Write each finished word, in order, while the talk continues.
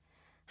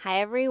Hi,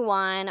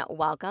 everyone.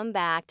 Welcome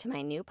back to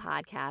my new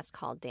podcast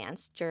called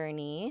Dance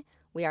Journey.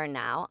 We are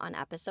now on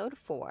episode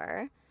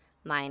 4.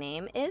 My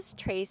name is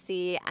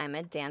Tracy. I'm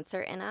a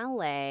dancer in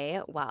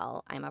LA.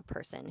 Well, I'm a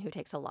person who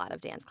takes a lot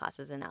of dance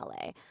classes in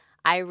LA.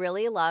 I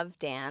really love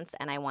dance,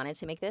 and I wanted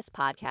to make this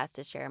podcast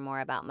to share more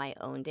about my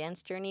own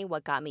dance journey,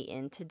 what got me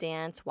into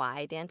dance, why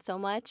I dance so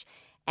much.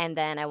 And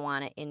then I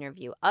want to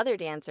interview other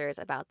dancers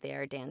about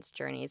their dance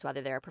journeys,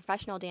 whether they're a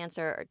professional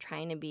dancer or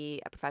trying to be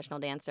a professional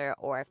dancer,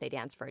 or if they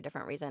dance for a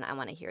different reason. I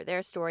want to hear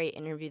their story,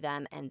 interview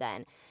them, and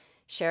then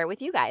share it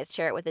with you guys,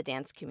 share it with the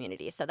dance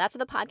community. So that's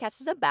what the podcast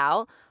is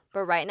about.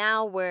 But right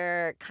now,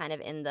 we're kind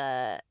of in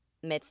the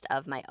midst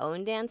of my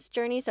own dance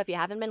journey. So if you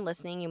haven't been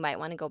listening, you might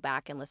want to go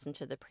back and listen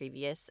to the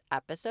previous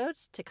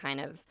episodes to kind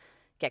of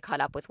get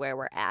caught up with where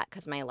we're at,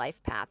 because my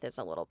life path is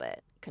a little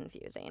bit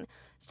confusing.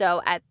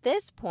 So at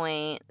this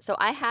point,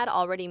 I had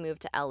already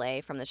moved to LA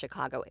from the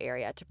Chicago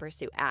area to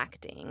pursue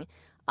acting,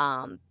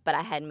 but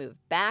I had moved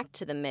back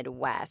to the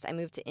Midwest. I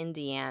moved to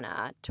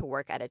Indiana to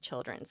work at a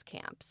children's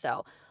camp.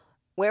 So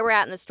where we're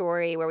at in the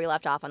story, where we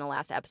left off on the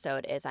last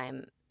episode, is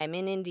I'm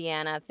in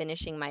Indiana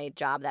finishing my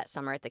job that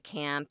summer at the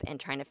camp and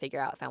trying to figure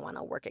out if I want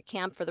to work at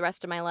camp for the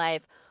rest of my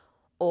life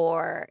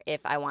or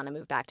if I want to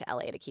move back to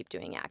LA to keep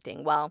doing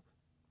acting. Well,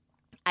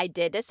 I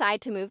did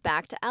decide to move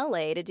back to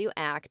LA to do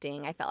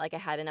acting. I felt like I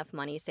had enough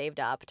money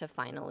saved up to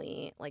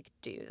finally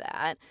do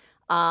that.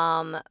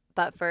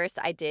 But first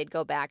I did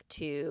go back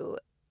to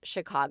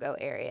Chicago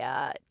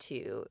area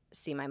to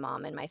see my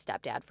mom and my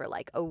stepdad for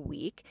a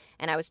week.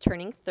 And I was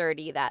turning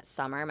 30 that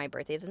summer. My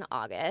birthday's in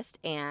August.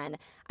 And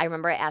I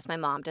remember I asked my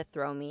mom to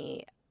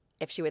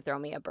if she would throw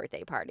me a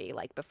birthday party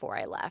before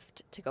I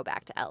left to go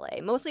back to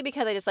LA. Mostly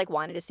because I just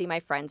wanted to see my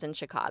friends in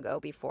Chicago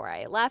before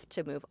I left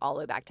to move all the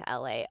way back to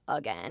LA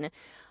again.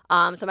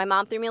 So my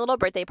mom threw me a little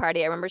birthday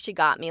party. I remember she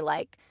got me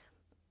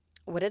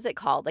what is it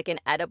called? An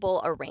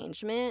edible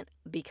arrangement,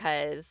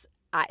 because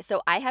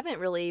I haven't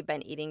really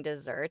been eating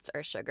desserts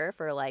or sugar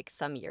for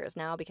some years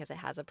now because it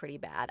has a pretty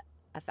bad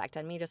effect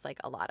on me, just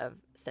a lot of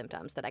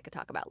symptoms that I could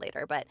talk about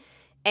later. But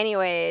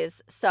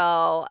anyways,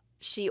 so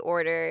she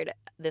ordered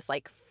this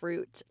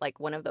fruit,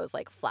 one of those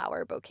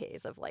flower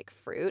bouquets of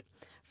fruit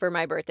for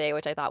my birthday,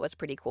 which I thought was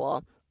pretty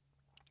cool.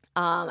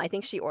 I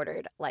think she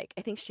ordered I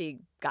think she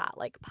got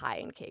pie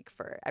and cake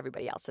for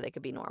everybody else so they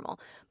could be normal.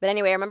 But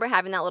anyway, I remember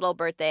having that little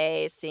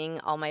birthday, seeing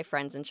all my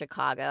friends in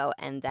Chicago,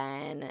 and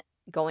then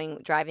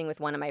driving with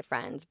one of my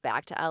friends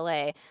back to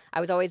LA. I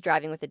was always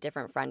driving with a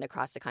different friend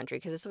across the country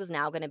because this was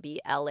now going to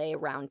be LA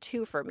round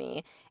 2 for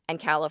me and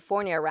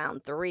California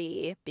round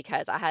 3,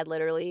 because I had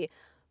literally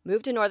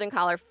moved to Northern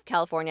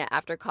California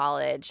after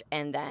college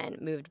and then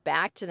moved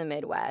back to the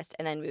Midwest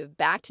and then moved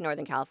back to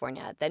Northern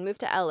California, then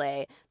moved to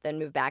LA, then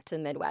moved back to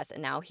the Midwest.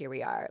 And now here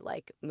we are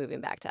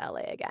moving back to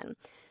LA again.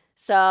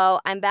 So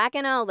I'm back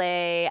in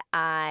LA.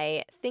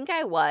 I think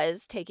I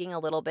was taking a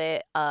little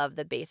bit of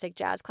the basic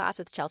jazz class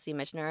with Chelsea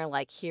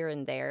Michener, here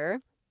and there.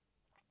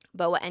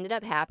 But what ended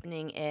up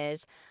happening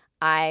is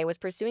I was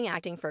pursuing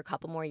acting for a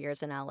couple more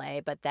years in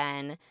LA, but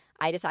then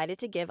I decided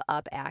to give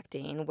up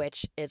acting,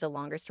 which is a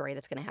longer story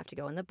that's going to have to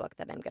go in the book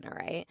that I'm going to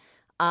write.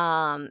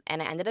 And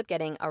I ended up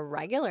getting a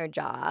regular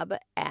job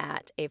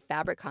at a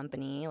fabric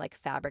company,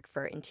 fabric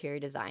for interior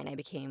design. I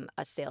became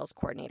a sales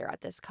coordinator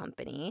at this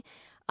company.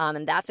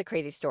 And that's a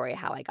crazy story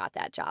how I got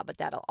that job, but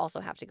that'll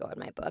also have to go in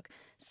my book.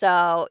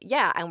 So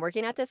yeah, I'm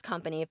working at this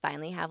company,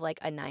 finally have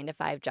a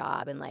 9-to-5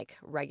 job and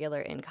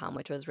regular income,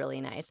 which was really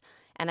nice.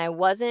 And I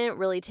wasn't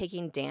really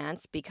taking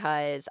dance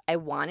because I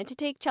wanted to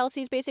take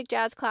Chelsea's basic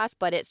jazz class,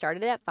 but it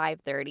started at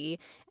 5:30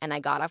 and I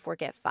got off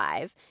work at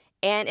 5.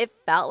 And it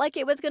felt like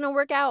it was going to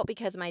work out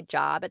because my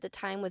job at the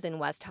time was in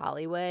West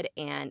Hollywood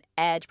and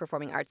Edge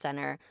Performing Arts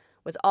Center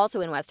was also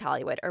in West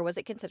Hollywood, or was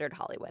it considered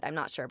Hollywood? I'm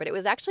not sure, but it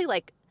was actually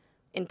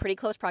in pretty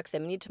close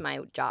proximity to my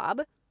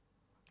job.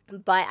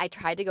 But I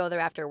tried to go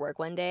there after work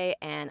one day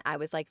and I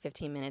was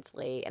 15 minutes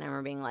late, and I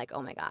remember being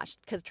oh my gosh,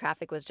 because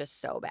traffic was just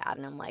so bad,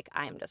 and I'm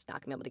I'm just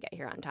not gonna be able to get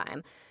here on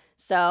time.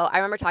 So I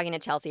remember talking to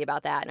Chelsea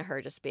about that and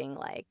her just being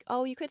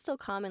oh, you could still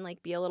come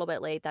and be a little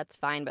bit late, that's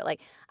fine. But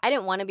I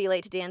didn't want to be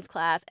late to dance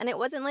class, and it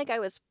wasn't I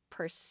was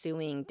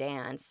pursuing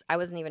dance. I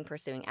wasn't even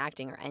pursuing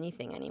acting or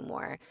anything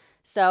anymore.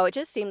 So it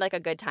just seemed like a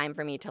good time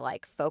for me to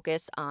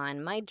focus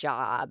on my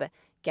job,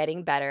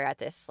 getting better at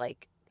this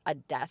a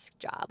desk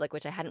job,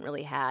 which I hadn't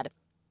really had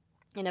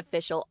an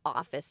official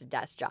office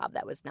desk job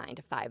that was 9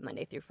 to 5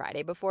 Monday through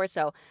Friday before.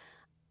 So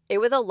it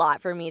was a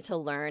lot for me to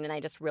learn, and I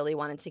just really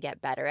wanted to get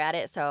better at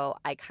it. So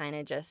I kind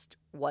of just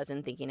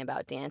wasn't thinking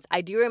about dance. I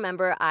do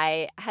remember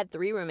I had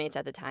 3 roommates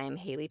at the time,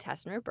 Haley,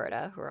 Tess, and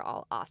Roberta, who are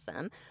all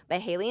awesome.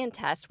 But Haley and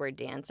Tess were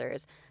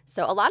dancers.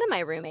 So a lot of my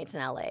roommates in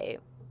LA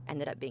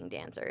ended up being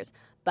dancers.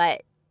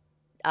 But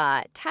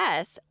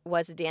Tess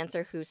was a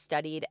dancer who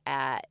studied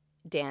at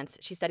dance.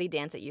 She studied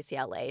dance at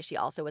UCLA. She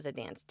also was a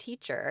dance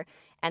teacher.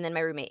 And then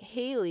my roommate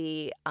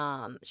Haley,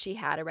 she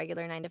had a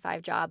regular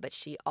 9-to-5 job, but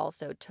she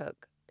also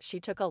took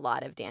a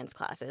lot of dance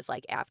classes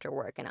after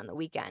work and on the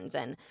weekends.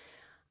 And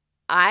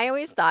I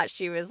always thought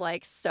she was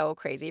like so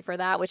crazy for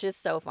that, which is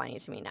so funny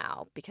to me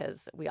now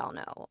because we all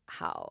know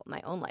how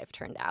my own life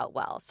turned out.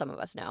 Well, some of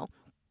us know.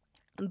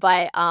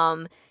 But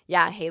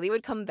yeah, Haley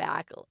would come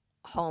back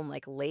home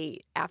like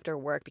late after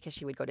work because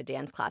she would go to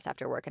dance class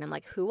after work. And I'm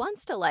like, who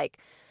wants to like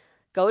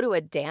go to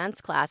a dance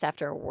class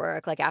after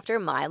work? Like after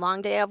my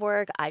long day of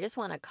work, I just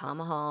want to come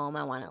home.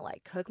 I want to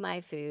like cook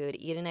my food,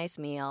 eat a nice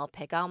meal,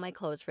 pick out my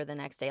clothes for the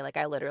next day. Like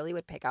I literally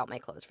would pick out my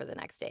clothes for the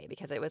next day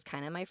because it was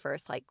kind of my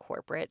first like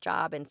corporate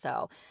job. And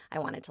so I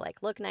wanted to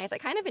like look nice. I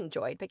kind of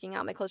enjoyed picking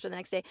out my clothes for the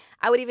next day.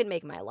 I would even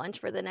make my lunch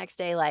for the next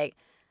day. Like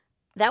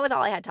that was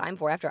all I had time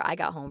for after I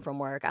got home from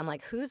work. I'm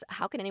like,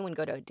 how can anyone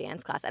go to a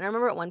dance class? And I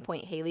remember at one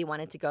point Haley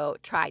wanted to go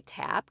try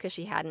tap because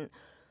she hadn't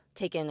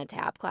taken a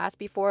tap class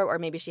before, or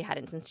maybe she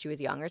hadn't since she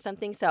was young or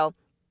something. So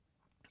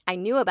I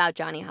knew about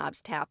Johnny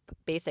Hobbs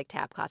basic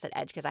tap class at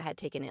Edge because I had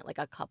taken it like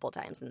a couple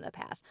times in the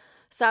past.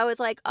 So I was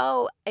like,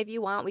 oh, if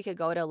you want, we could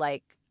go to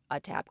like a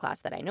tap class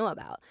that I know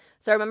about.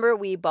 So I remember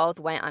we both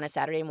went on a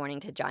Saturday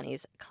morning to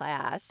Johnny's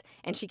class,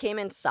 and she came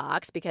in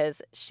socks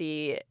because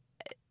she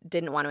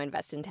didn't want to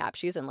invest in tap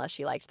shoes unless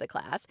she liked the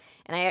class.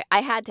 And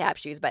I had tap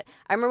shoes, but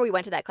I remember we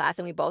went to that class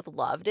and we both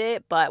loved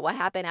it. But what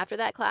happened after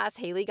that class,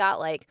 Haley got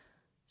like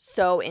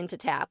so into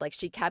tap. Like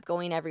she kept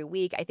going every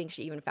week. I think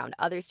she even found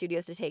other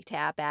studios to take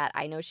tap at.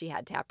 I know she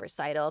had tap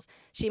recitals.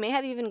 She may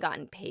have even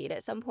gotten paid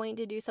at some point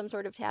to do some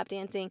sort of tap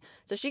dancing.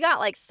 So she got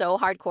like so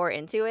hardcore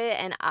into it.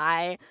 And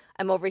I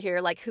am over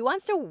here like, who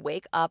wants to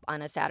wake up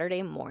on a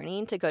Saturday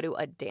morning to go to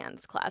a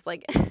dance class?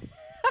 Like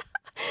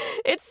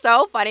it's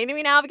so funny to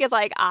me now because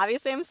like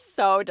obviously I'm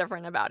so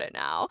different about it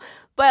now.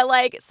 But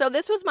like, so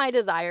this was my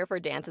desire for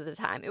dance at the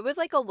time. It was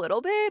like a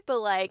little bit, but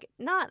like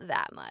not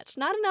that much.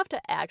 Not enough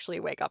to actually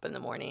wake up in the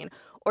morning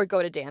or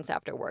go to dance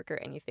after work or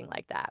anything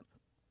like that.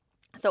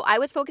 So I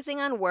was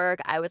focusing on work.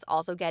 I was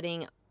also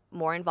getting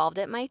more involved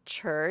at my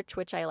church,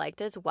 which I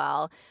liked as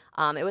well.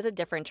 It was a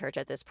different church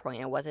at this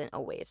point. It wasn't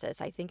Oasis.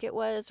 I think it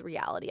was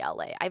Reality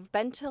LA. I've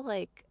been to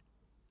like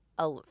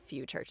a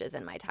few churches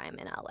in my time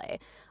in LA.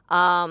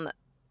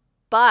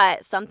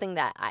 But something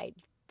that I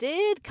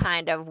did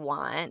kind of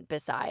want,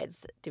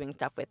 besides doing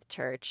stuff with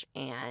church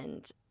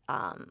and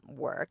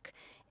work,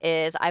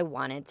 is I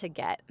wanted to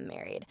get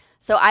married.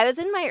 So I was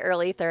in my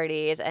early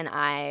 30s, and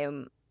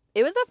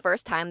it was the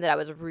first time that I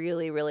was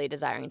really, really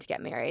desiring to get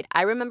married.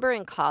 I remember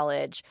in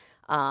college,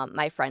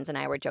 my friends and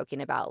I were joking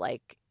about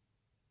like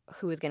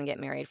who was going to get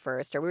married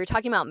first, or we were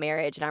talking about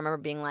marriage, and I remember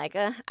being like,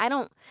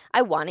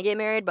 I want to get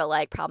married, but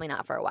like probably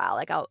not for a while.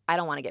 Like I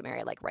don't want to get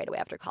married like right away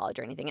after college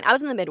or anything. And I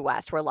was in the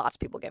Midwest where lots of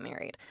people get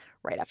married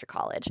right after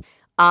college.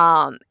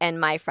 And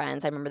my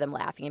friends, I remember them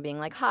laughing and being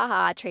like,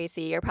 haha,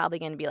 Tracy, you're probably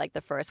going to be like the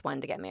first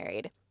one to get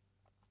married.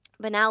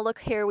 But now look,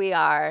 here we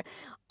are.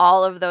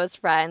 All of those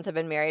friends have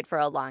been married for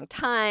a long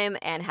time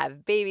and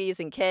have babies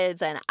and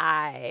kids, and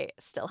I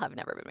still have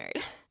never been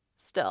married.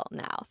 Still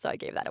now, so I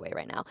gave that away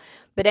right now.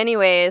 But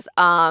anyways,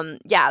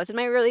 yeah, I was in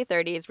my early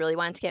 30s, really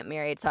wanted to get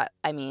married. So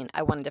I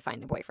wanted to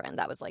find a boyfriend.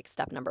 That was like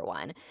step number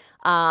one.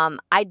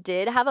 I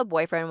did have a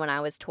boyfriend when I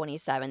was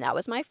 27. That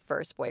was my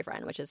first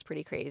boyfriend, which is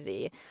pretty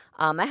crazy.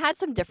 I had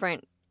some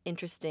different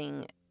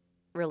interesting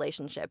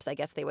relationships. I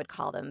guess they would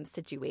call them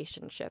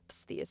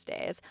situationships these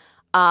days.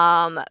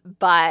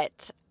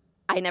 But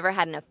I never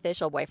had an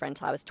official boyfriend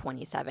until I was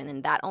 27,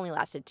 and that only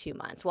lasted 2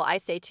 months. Well, I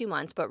say 2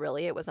 months, but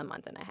really it was a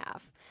month and a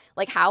half.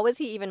 Like, how was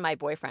he even my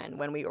boyfriend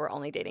when we were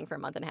only dating for a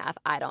month and a half?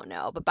 I don't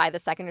know. But by the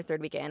second or third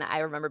weekend, I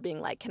remember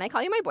being like, can I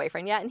call you my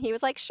boyfriend yet? And he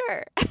was like,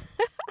 sure.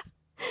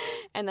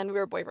 And then we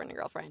were boyfriend and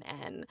girlfriend,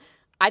 and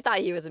I thought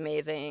he was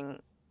amazing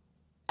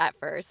at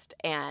first.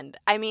 And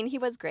I mean, he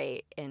was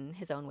great in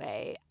his own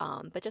way,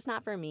 but just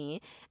not for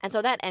me. And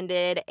so that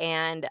ended,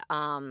 and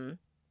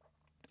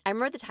I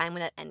remember the time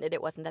when that ended,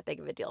 it wasn't that big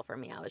of a deal for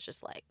me. I was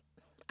just like,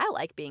 I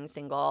like being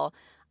single.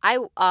 I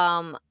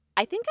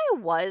think I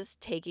was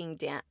taking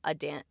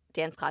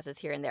dance classes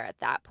here and there at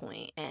that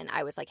point, and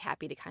I was like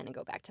happy to kind of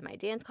go back to my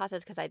dance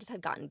classes because I just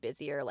had gotten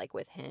busier like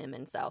with him,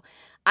 and so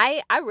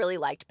I really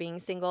liked being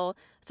single.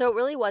 So it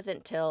really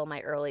wasn't till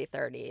my early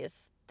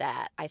 30s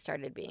that I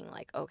started being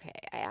like, okay,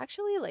 I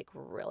actually like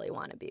really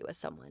want to be with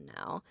someone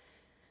now.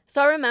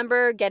 So I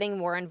remember getting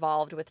more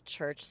involved with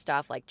church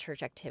stuff, like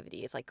church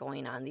activities, like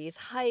going on these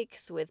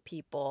hikes with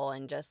people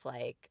and just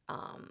like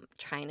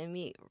trying to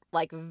meet,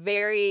 like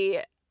very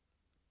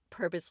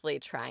purposefully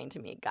trying to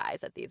meet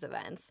guys at these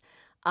events.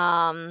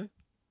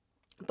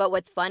 But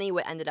what's funny,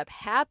 what ended up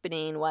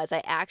happening was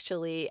I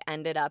actually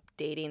ended up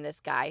dating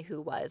this guy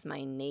who was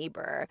my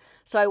neighbor.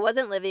 So I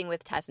wasn't living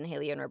with Tess and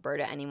Haley and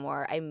Roberta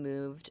anymore. I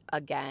moved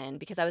again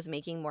because I was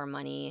making more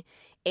money.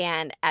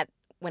 And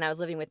when I was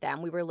living with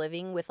them, we were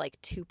living with like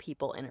 2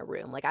 people in a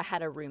room. Like I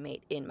had a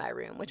roommate in my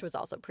room, which was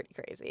also pretty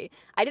crazy.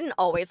 I didn't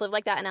always live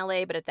like that in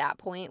LA, but at that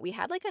point we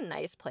had like a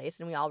nice place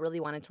and we all really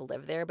wanted to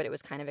live there, but it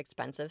was kind of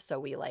expensive. So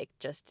we like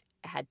just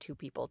had 2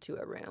 people to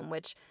a room,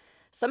 which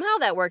somehow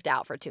that worked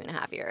out for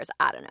 2.5 years.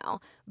 I don't know.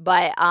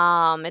 But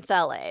it's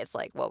LA. It's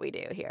like what we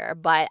do here.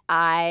 But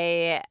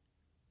I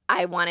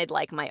I wanted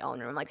like my own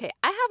room. Like, hey,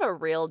 I have a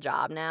real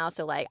job now,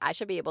 so like I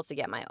should be able to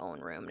get my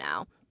own room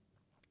now.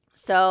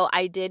 So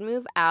I did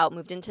move out,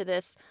 moved into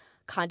this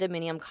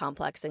condominium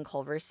complex in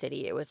Culver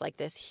City. It was like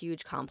this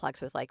huge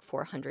complex with like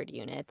 400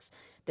 units.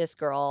 This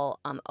girl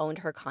owned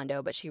her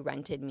condo, but she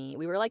rented me.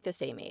 We were like the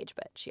same age,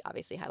 but she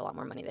obviously had a lot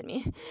more money than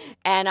me.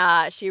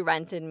 And she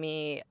rented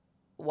me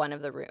one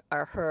of the room,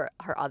 or her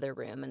other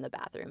room in the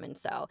bathroom. And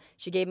so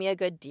she gave me a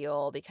good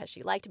deal because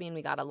she liked me and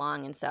we got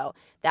along. And so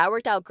that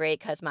worked out great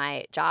because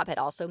my job had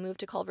also moved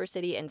to Culver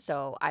City. And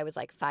so I was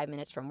like 5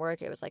 minutes from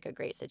work. It was like a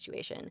great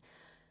situation.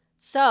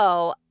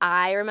 So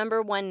I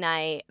remember one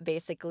night,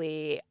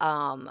 basically,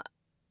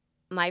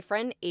 my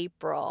friend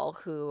April,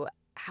 who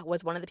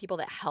was one of the people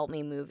that helped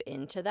me move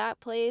into that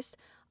place,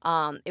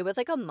 it was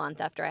like a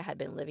month after I had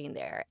been living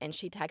there. And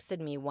she texted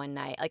me one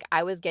night, like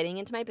I was getting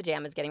into my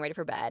pajamas, getting ready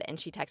for bed. And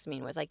she texted me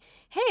and was like,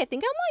 hey, I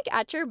think I'm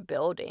like at your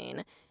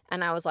building.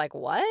 And I was like,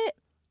 what?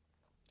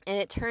 And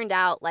it turned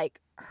out like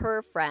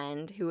her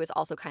friend, who was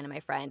also kind of my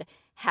friend,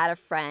 had a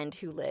friend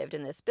who lived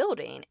in this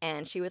building.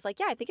 And she was like,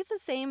 yeah, I think it's the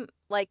same.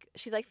 Like,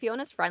 she's like,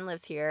 Fiona's friend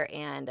lives here.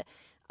 And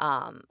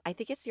I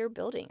think it's your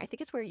building. I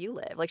think it's where you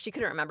live. Like, she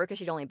couldn't remember because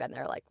she'd only been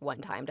there like one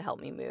time to help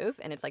me move.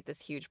 And it's like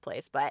this huge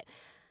place. But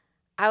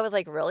I was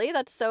like, really?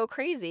 That's so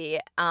crazy.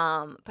 But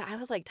I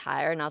was like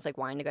tired and I was like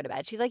wanting to go to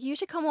bed. She's like, you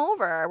should come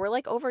over. We're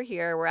like over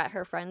here. We're at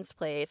her friend's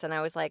place. And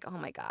I was like, oh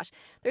my gosh,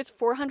 there's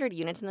 400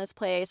 units in this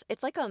place.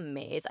 It's like a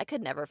maze. I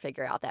could never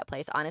figure out that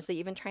place. Honestly,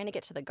 even trying to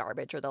get to the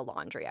garbage or the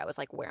laundry, I was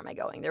like, where am I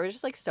going? There was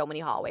just like so many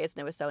hallways and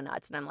it was so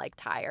nuts. And I'm like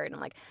tired. And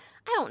I'm like,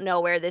 I don't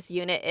know where this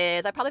unit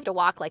is. I probably have to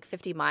walk like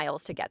 50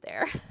 miles to get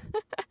there.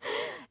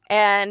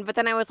 But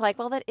then I was like,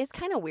 well, that is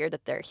kind of weird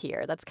that they're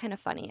here. That's kind of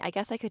funny. I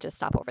guess I could just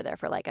stop over there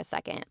for like a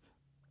second.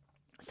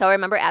 So I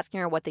remember asking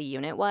her what the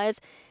unit was,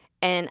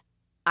 and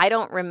I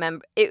don't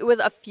remember. It was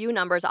a few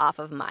numbers off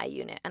of my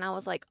unit. And I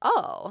was like,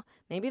 oh,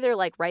 maybe they're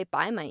like right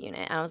by my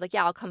unit. And I was like,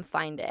 yeah, I'll come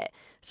find it.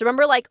 So I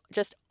remember like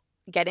just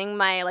getting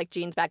my like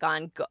jeans back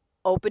on,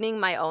 opening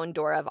my own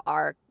door of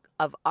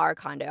our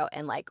condo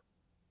and like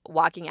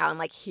walking out and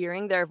like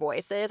hearing their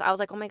voices. I was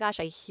like, oh my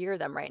gosh, I hear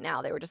them right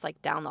now. They were just like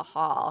down the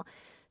hall.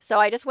 So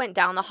I just went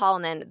down the hall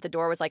and then the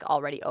door was like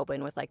already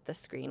open with like the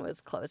screen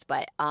was closed.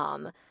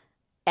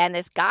 And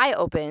this guy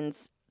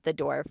opens the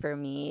door for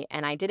me,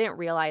 and I didn't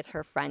realize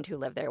her friend who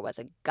lived there was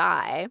a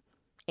guy.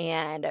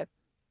 And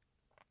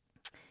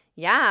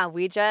yeah,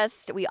 we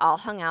all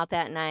hung out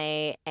that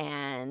night,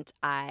 and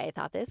I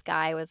thought this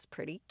guy was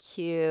pretty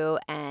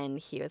cute, and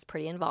he was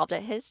pretty involved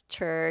at his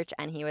church,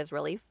 and he was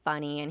really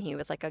funny, and he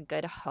was like a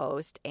good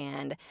host.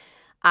 And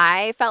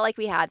I felt like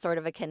we had sort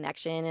of a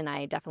connection, and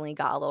I definitely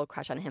got a little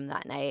crush on him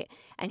that night.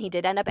 And he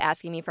did end up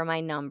asking me for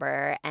my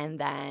number, and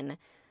then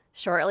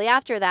shortly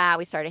after that,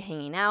 we started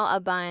hanging out a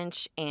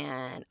bunch,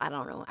 and I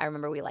don't know. I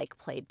remember we like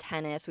played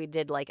tennis. We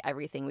did like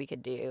everything we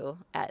could do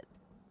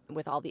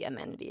with all the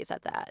amenities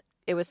at that.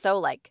 It was so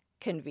like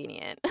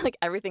convenient. Like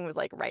everything was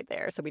like right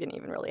there, so we didn't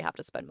even really have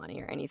to spend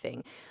money or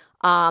anything.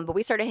 But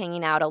we started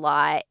hanging out a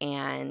lot,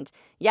 and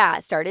yeah,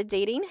 started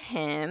dating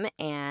him,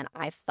 and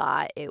I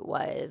thought it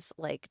was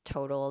like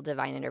total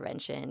divine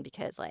intervention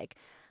because like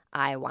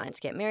I wanted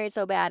to get married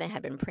so bad and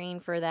had been praying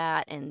for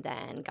that. And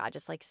then God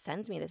just like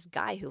sends me this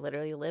guy who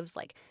literally lives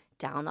like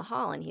down the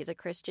hall, and he's a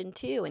Christian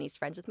too. And he's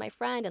friends with my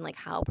friend, and like,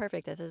 how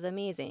perfect. This is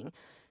amazing.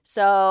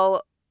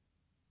 So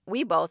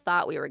we both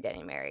thought we were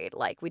getting married.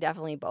 Like we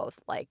definitely both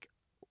like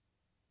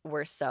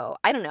were so,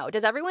 I don't know.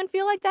 Does everyone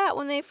feel like that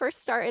when they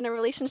first start in a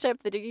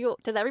relationship?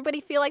 Does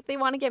everybody feel like they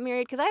want to get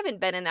married? Because I haven't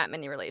been in that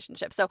many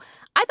relationships. So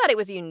I thought it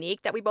was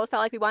unique that we both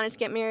felt like we wanted to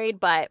get married,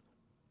 but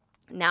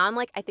now I'm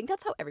like, I think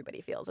that's how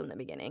everybody feels in the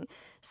beginning.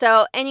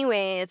 So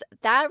anyways,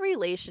 that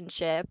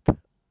relationship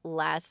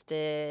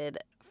lasted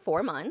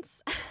 4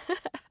 months,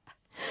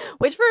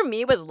 which for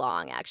me was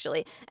long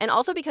actually. And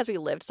also because we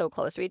lived so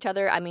close to each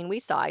other. I mean, we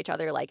saw each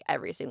other like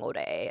every single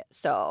day.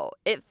 So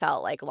it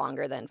felt like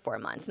longer than 4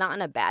 months, not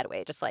in a bad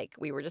way. Just like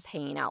we were just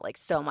hanging out like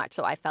so much.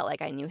 So I felt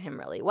like I knew him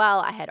really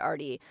well. I had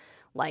already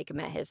like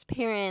met his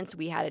parents.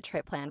 We had a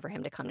trip planned for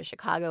him to come to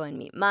Chicago and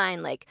meet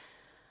mine. Like,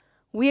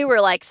 we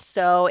were like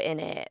so in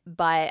it,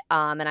 but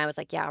and I was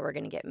like, yeah, we're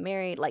gonna get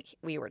married. Like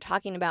we were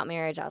talking about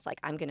marriage. I was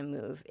like, I'm gonna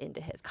move into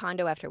his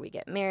condo after we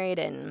get married,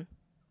 and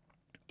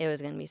it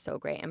was gonna be so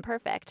great and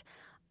perfect.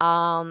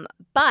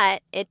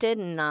 But it did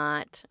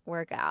not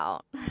work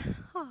out.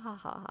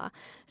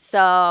 So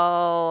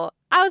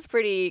I was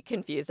pretty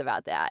confused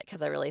about that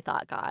because I really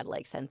thought God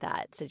like sent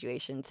that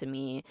situation to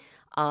me.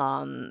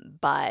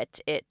 But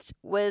it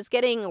was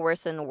getting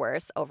worse and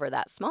worse over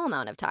that small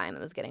amount of time.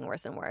 It was getting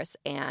worse and worse,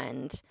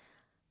 and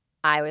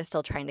I was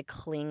still trying to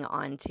cling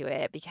on to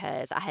it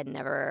because I had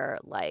never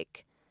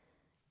like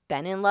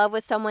been in love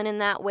with someone in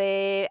that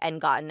way and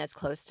gotten as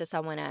close to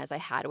someone as I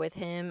had with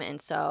him.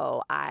 And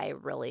so I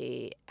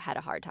really had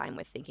a hard time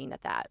with thinking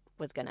that that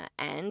was going to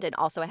end. And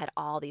also I had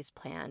all these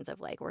plans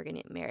of like, we're going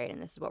to get married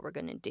and this is what we're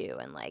going to do.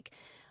 And like,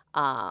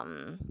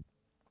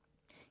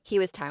 he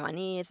was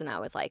Taiwanese, and I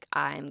was like,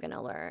 I'm going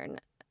to learn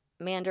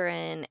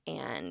Mandarin,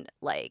 and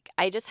like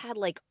I just had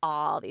like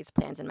all these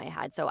plans in my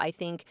head. So I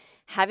think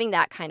having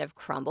that kind of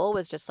crumble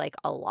was just like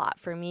a lot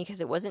for me,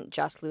 because it wasn't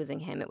just losing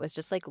him. It was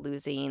just like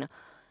losing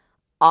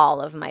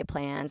all of my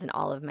plans and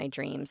all of my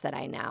dreams that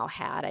I now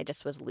had. I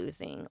just was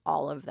losing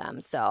all of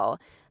them. So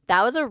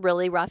that was a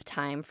really rough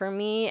time for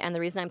me. And the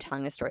reason I'm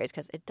telling this story is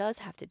because it does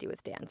have to do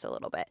with dance a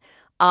little bit.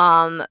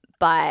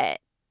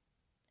 But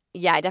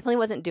yeah, I definitely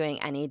wasn't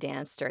doing any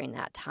dance during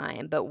that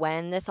time. But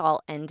when this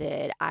all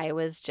ended, I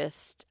was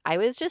just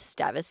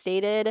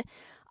devastated.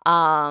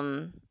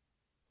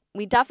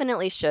 We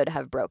definitely should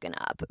have broken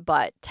up,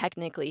 but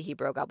technically he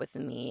broke up with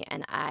me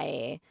and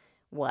I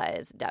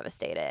was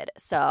devastated.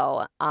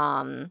 So,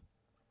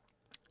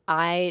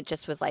 I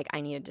just was like, I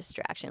need a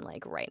distraction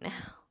like right now.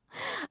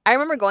 I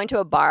remember going to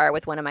a bar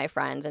with one of my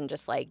friends and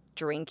just like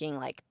drinking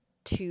like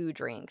 2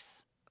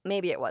 drinks.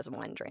 Maybe it was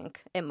 1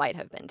 drink. It might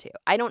have been 2.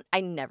 I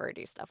never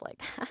do stuff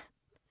like that.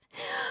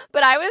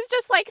 But I was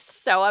just like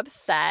so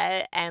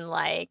upset, and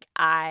like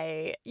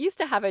I used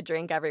to have a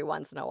drink every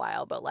once in a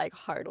while, but like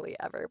hardly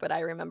ever. But I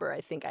remember I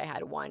think I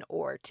had 1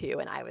 or 2,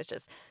 and I was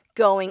just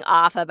going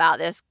off about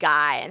this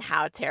guy and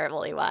how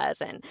terrible he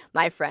was. And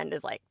my friend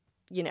is like,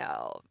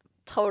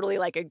 totally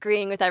like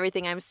agreeing with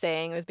everything I'm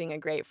saying, was being a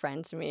great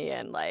friend to me.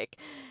 And like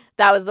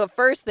that was the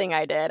first thing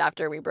I did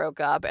after we broke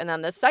up. And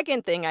then the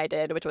second thing I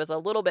did, which was a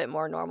little bit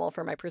more normal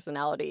for my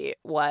personality,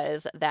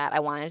 was that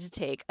I wanted to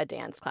take a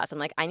dance class. I'm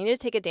like, I need to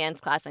take a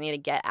dance class. I need to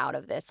get out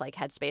of this like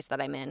headspace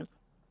that I'm in.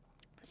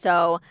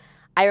 So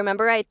I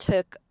remember I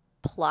took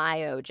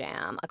Plyo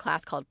Jam, a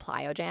class called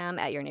Plyo Jam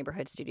at Your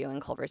Neighborhood Studio in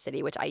Culver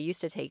City, which I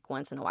used to take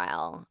once in a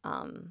while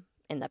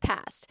in the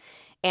past.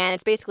 And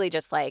it's basically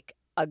just like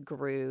a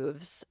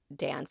grooves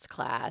dance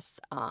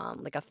class,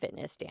 like a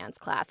fitness dance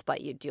class,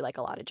 but you do like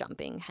a lot of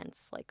jumping,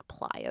 hence like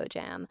Plyo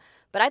Jam.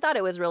 But I thought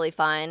it was really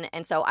fun.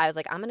 And so I was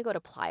like, I'm going to go to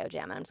Plyo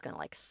Jam and I'm just going to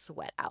like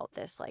sweat out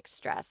this like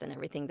stress and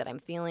everything that I'm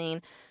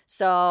feeling.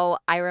 So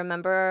I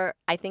remember,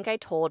 I think I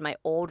told my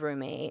old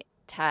roommate,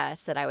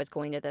 Tess, that I was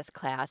going to this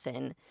class,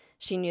 and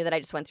she knew that I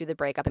just went through the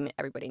breakup. I mean,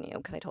 everybody knew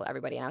because I told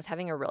everybody, and I was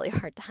having a really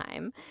hard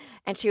time.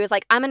 And she was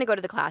like, I'm going to go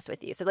to the class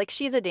with you. So like,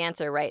 she's a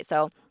dancer, right?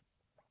 So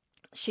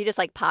she just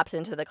like pops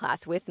into the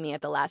class with me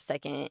at the last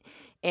second.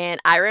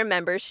 And I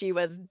remember she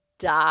was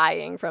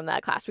dying from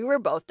that class. We were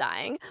both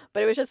dying,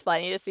 but it was just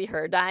funny to see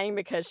her dying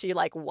because she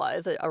like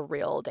was a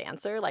real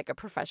dancer, like a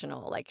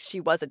professional, like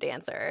she was a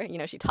dancer,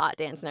 she taught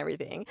dance and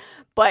everything,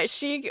 but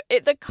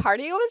the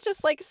cardio was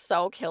just like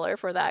so killer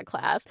for that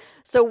class.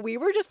 So we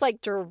were just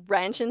like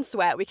drenched in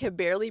sweat. We could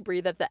barely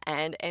breathe at the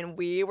end, and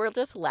we were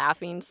just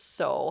laughing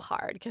so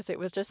hard because it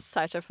was just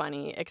such a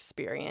funny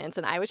experience.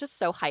 And I was just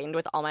so heightened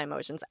with all my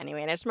emotions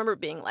anyway. And I just remember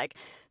being like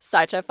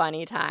such a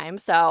funny time.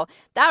 So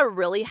that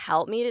really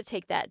helped me to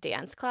take that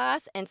dance class.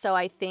 And so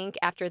I think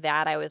after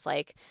that, I was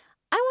like,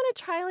 I want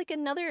to try like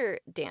another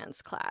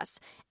dance class.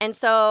 And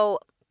so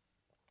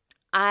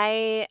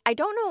I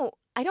don't know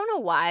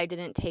why I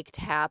didn't take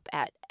tap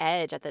at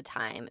Edge at the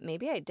time.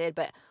 Maybe I did,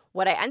 but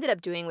what I ended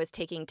up doing was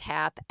taking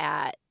tap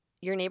at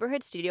Your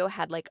Neighborhood Studio.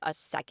 Had like a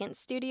second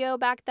studio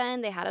back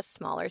then. They had a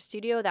smaller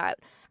studio that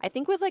I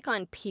think was like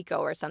on Pico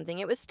or something.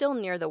 It was still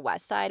near the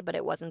west side, but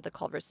it wasn't the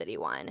Culver City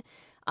one.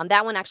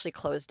 That one actually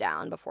closed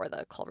down before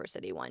the Culver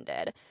City one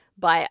did.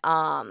 But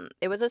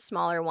it was a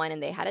smaller one,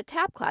 and they had a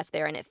tap class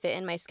there, and it fit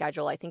in my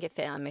schedule. I think it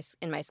fit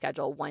in my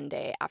schedule one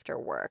day after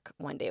work,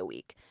 one day a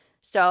week.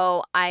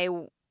 So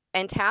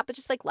and tap is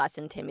just like less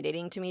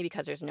intimidating to me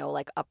because there's no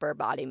like upper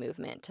body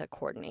movement to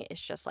coordinate.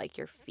 It's just like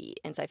your feet.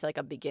 And so I feel like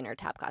a beginner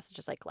tap class is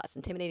just like less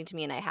intimidating to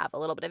me, and I have a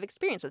little bit of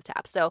experience with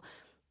tap. So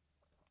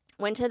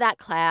went to that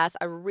class.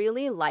 I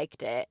really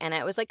liked it. And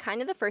it was like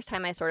kind of the first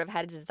time I sort of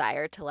had a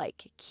desire to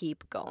like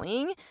keep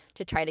going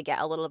to try to get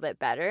a little bit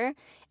better.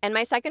 And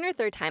my second or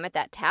third time at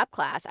that tap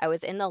class, I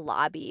was in the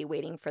lobby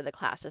waiting for the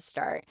class to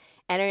start.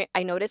 And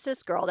I noticed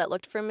this girl that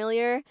looked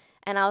familiar.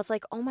 And I was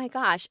like, oh my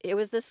gosh, it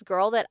was this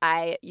girl that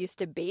I used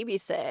to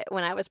babysit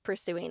when I was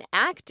pursuing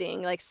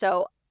acting. Like,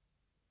 so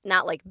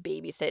not like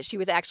babysit. She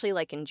was actually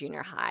like in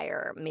junior high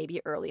or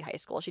maybe early high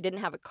school. She didn't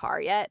have a car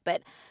yet,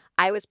 but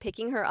I was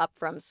picking her up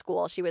from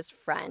school. She was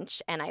French,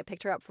 and I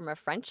picked her up from a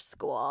French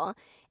school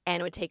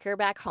and would take her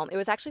back home. It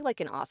was actually like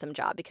an awesome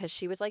job because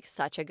she was like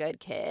such a good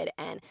kid,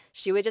 and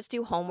she would just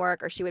do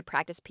homework or she would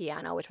practice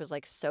piano, which was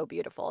like so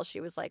beautiful.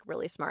 She was like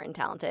really smart and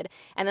talented.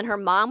 And then her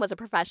mom was a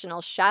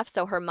professional chef,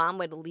 so her mom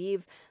would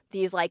leave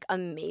these like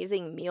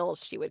amazing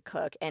meals she would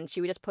cook, and she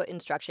would just put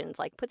instructions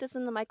like put this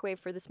in the microwave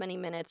for this many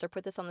minutes or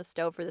put this on the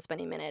stove for this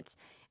many minutes.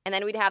 And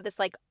then we'd have this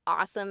like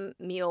awesome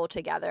meal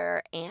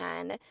together,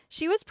 and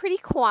she was pretty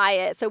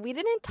quiet, so we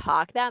didn't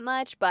talk that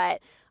much,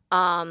 but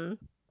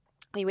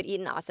we would eat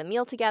an awesome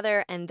meal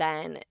together, and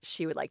then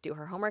she would like do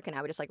her homework, and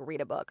I would just like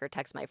read a book or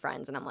text my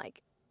friends. And I'm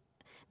like,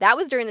 that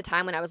was during the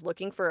time when I was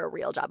looking for a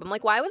real job. I'm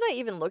like, why was I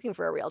even looking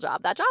for a real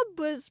job? That job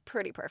was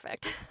pretty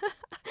perfect.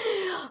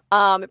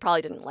 It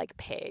probably didn't like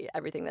pay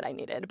everything that I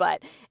needed.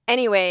 But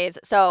anyways,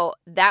 so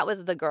that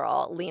was the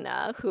girl,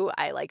 Lena, who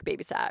I like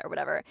babysat or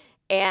whatever.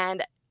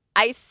 And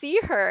I see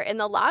her in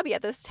the lobby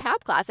at this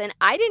tap class, and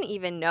I didn't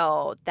even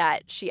know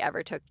that she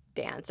ever took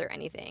dance or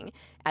anything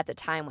at the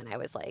time when I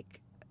was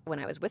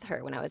with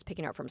her, when I was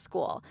picking her up from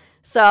school.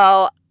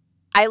 So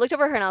I looked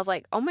over her and I was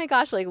like, oh my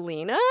gosh, like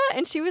Lena?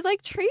 And she was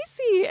like,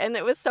 Tracy. And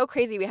it was so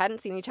crazy. We hadn't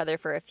seen each other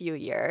for a few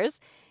years.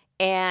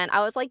 And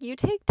I was like, you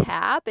take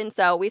tap? And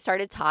so we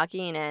started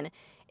talking, and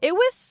it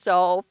was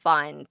so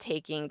fun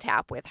taking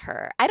tap with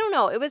her. I don't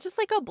know. It was just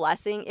like a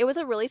blessing. It was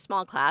a really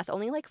small class,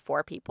 only like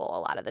 4 people a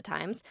lot of the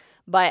times.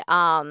 But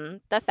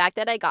the fact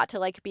that I got to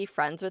like be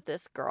friends with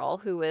this girl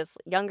who was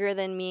younger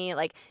than me,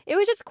 like it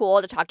was just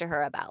cool to talk to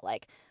her about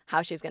like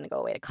how she was going to go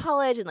away to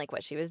college and like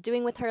what she was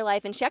doing with her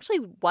life. And she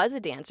actually was a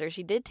dancer.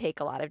 She did take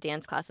a lot of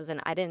dance classes,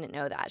 and I didn't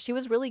know that. She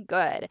was really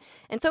good.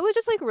 And so it was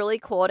just like really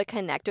cool to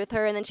connect with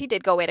her. And then she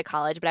did go away to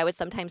college, but I would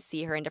sometimes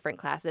see her in different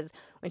classes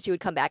when she would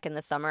come back in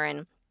the summer.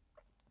 And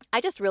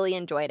I just really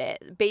enjoyed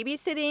it.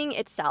 Babysitting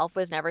itself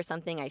was never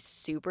something I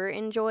super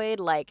enjoyed.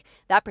 Like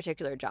that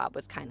particular job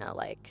was kind of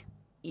like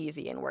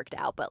easy and worked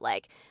out, but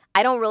like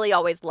I don't really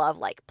always love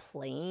like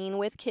playing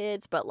with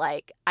kids, but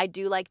like I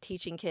do like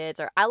teaching kids,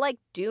 or I like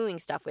doing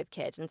stuff with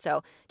kids. And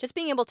so just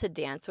being able to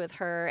dance with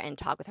her and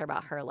talk with her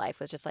about her life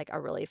was just like a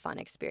really fun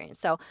experience.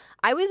 So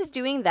I was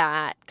doing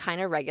that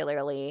kind of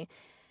regularly,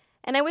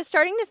 and I was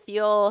starting to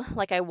feel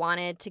like I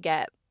wanted to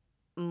get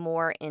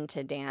more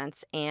into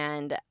dance.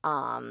 And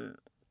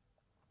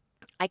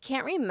I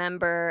can't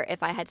remember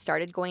if I had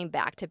started going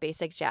back to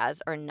basic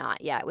jazz or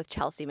not yet with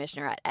Chelsea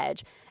Mishner at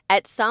Edge.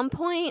 At some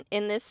point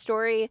in this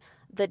story,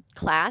 the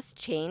class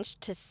changed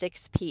to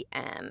 6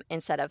 p.m.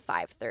 instead of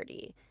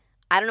 5:30.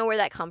 I don't know where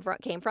that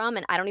came from,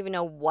 and I don't even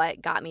know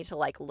what got me to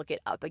like look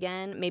it up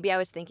again. Maybe I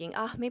was thinking,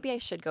 oh, maybe I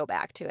should go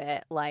back to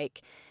it,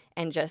 like,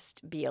 and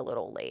just be a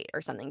little late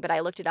or something. But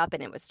I looked it up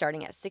and it was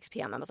starting at 6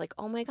 p.m. I was like,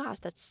 oh my gosh,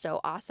 that's so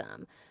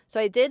awesome. So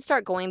I did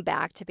start going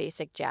back to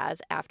basic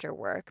jazz after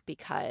work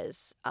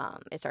because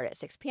it started at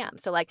 6 p.m.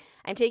 So like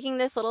I'm taking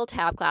this little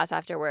tab class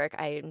after work.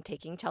 I'm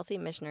taking Chelsea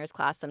Mishner's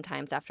class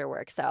sometimes after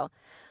work. So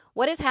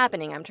what is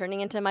happening? I'm turning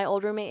into my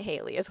old roommate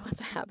Haley is what's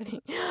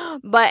happening.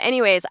 But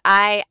anyways,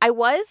 I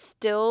was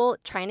still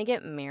trying to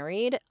get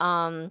married.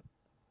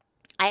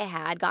 I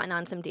had gotten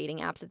on some dating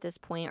apps at this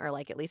point, or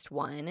like at least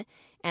one.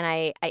 And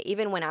I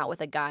even went out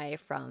with a guy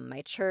from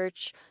my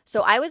church.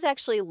 So I was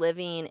actually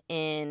living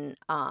in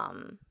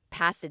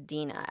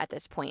Pasadena at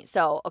this point.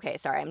 So, okay,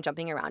 sorry, I'm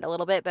jumping around a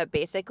little bit. But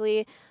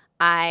basically,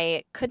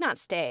 I could not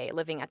stay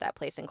living at that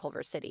place in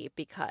Culver City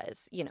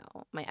because, you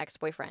know, my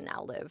ex-boyfriend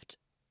now lived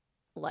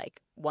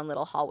like one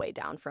little hallway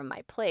down from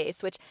my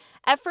place, which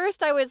at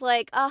first I was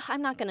like, oh,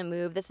 I'm not going to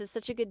move. This is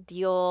such a good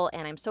deal.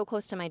 And I'm so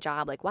close to my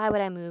job. Like, why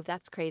would I move?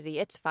 That's crazy.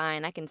 It's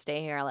fine. I can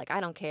stay here. Like, I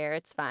don't care.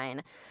 It's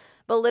fine.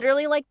 But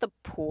literally, like, the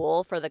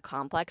pool for the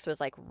complex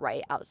was like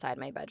right outside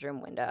my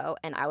bedroom window.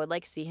 And I would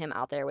like see him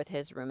out there with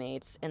his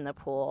roommates in the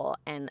pool.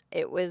 And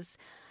it was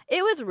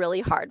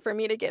really hard for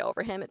me to get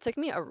over him. It took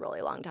me a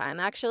really long time,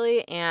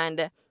 actually.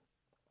 And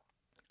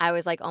I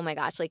was like, oh my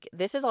gosh, like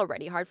this is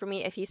already hard for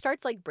me. If he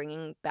starts like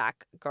bringing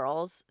back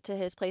girls to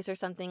his place or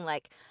something,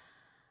 like,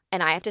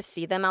 and I have to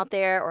see them out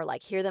there or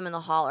like hear them in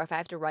the hall, or if I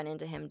have to run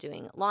into him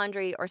doing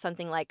laundry or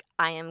something, like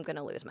I am going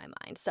to lose my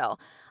mind. So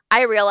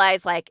I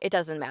realized like it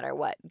doesn't matter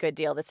what good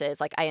deal this is,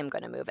 like I am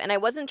going to move. And I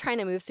wasn't trying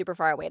to move super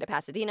far away to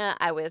Pasadena.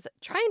 I was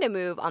trying to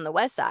move on the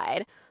west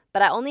side,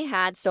 but I only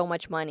had so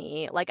much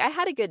money. Like I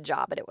had a good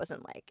job, but it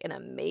wasn't like an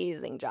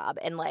amazing job.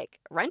 And like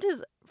rent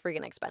is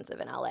freaking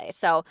expensive in LA.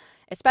 So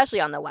especially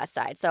on the west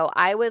side. So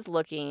I was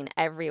looking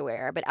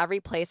everywhere, but every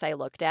place I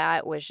looked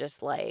at was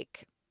just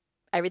like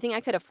everything I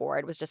could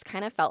afford was just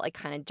kind of felt like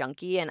kind of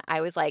junky. And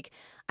I was like,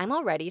 I'm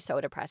already so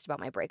depressed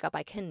about my breakup.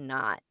 I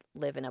cannot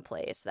live in a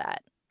place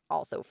that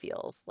also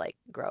feels like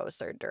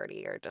gross or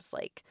dirty or just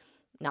like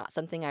not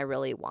something I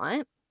really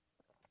want.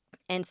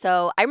 And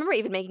so I remember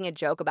even making a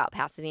joke about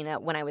Pasadena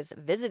when I was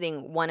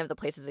visiting one of the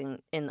places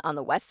in on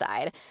the west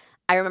side.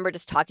 I remember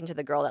just talking to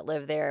the girl that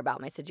lived there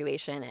about my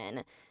situation,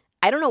 and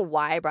I don't know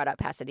why I brought up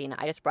Pasadena.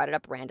 I just brought it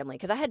up randomly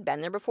because I had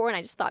been there before, and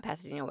I just thought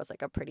Pasadena was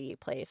like a pretty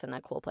place and a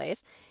cool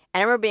place.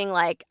 And I remember being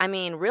like, I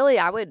mean, really,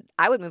 I would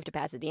move to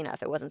Pasadena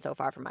if it wasn't so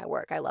far from my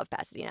work. I love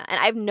Pasadena, and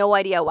I have no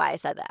idea why I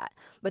said that.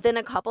 But then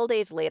a couple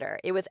days later,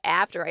 it was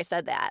after I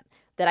said that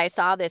I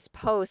saw this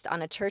post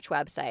on a church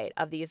website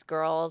of these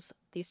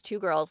two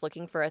girls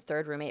looking for a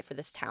third roommate for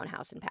this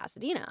townhouse in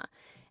Pasadena.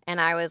 And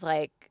I was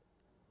like,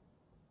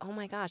 oh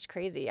my gosh,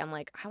 crazy. I'm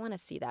like, I want to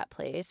see that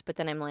place. But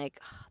then I'm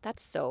like, oh,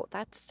 that's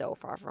so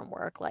far from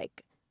work.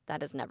 Like,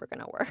 that is never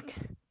going to work.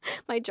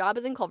 My job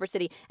is in Culver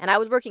City, and I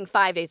was working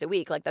 5 days a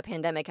week. Like, the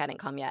pandemic hadn't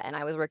come yet, and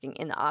I was working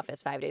in the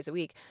office 5 days a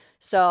week.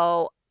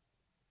 So,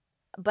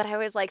 but I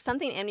was like,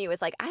 something in me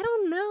was like, I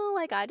don't know.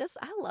 Like, I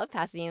love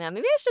Pasadena.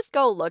 Maybe I should just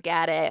go look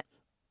at it.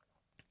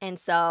 And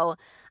so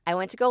I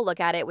went to go look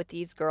at it with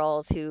these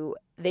girls who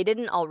they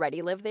didn't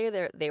already live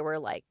there. They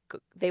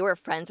were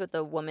friends with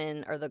the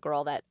woman or the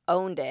girl that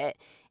owned it.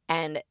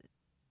 And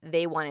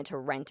they wanted to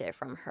rent it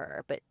from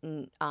her, but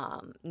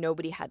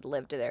nobody had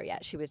lived there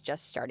yet. She was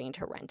just starting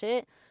to rent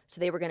it. So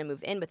they were going to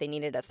move in, but they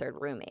needed a third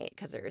roommate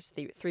because there's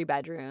 3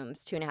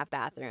 bedrooms, 2.5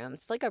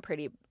 bathrooms. It's like a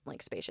pretty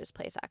like spacious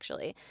place,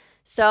 actually.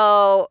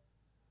 So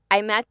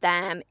I met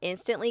them,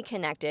 instantly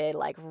connected,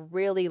 like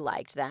really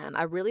liked them.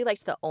 I really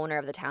liked the owner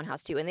of the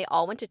townhouse too. And they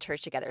all went to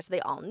church together. So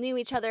they all knew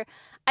each other.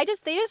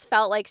 They just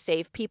felt like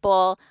safe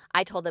people.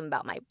 I told them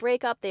about my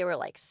breakup. They were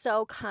like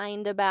so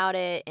kind about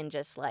it. And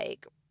just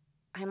like,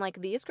 I'm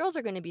like, these girls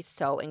are going to be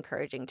so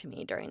encouraging to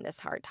me during this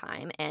hard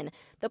time. And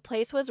the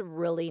place was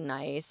really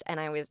nice.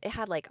 And it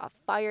had like a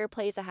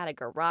fireplace. It had a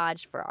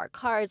garage for our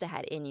cars. It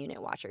had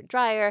in-unit washer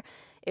dryer.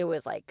 It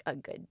was like a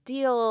good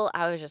deal.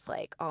 I was just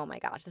like, oh my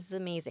gosh, this is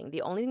amazing.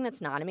 The only thing that's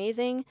not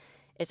amazing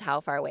is how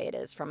far away it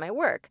is from my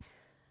work.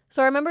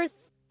 So I remember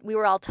we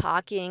were all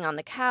talking on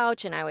the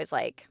couch and I was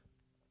like,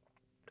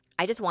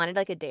 I just wanted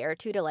like a day or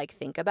two to like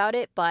think about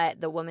it.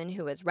 But the woman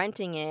who was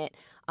renting it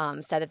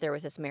said that there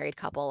was this married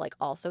couple like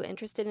also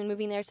interested in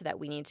moving there, so that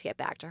we need to get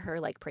back to her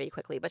like pretty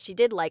quickly. But she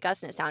did like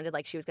us and it sounded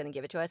like she was going to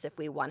give it to us if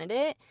we wanted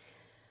it.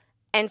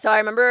 And so I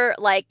remember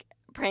like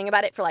praying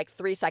about it for like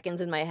 3 seconds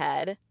in my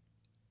head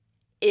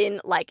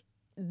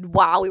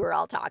while we were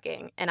all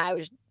talking. And I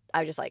was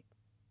just like,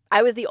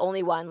 I was the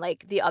only one,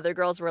 like the other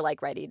girls were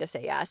like ready to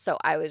say yes. So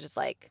I was just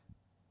like,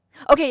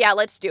 okay, yeah,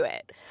 let's do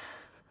it.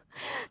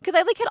 Because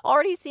I like had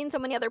already seen so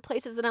many other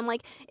places, and I'm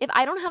like, if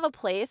I don't have a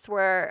place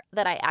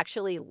that I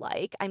actually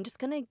like, I'm just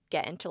gonna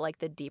get into like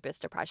the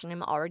deepest depression.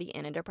 I'm already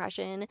in a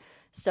depression,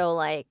 so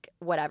like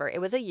whatever.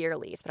 It was a year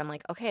lease, but I'm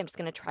like, okay, I'm just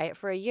gonna try it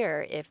for a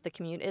year. If the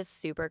commute is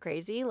super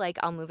crazy, like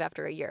I'll move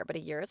after a year. But a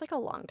year is like a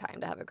long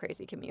time to have a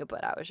crazy commute.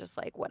 But I was just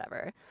like,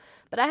 whatever.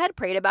 But I had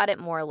prayed about it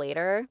more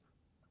later,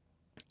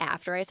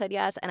 after I said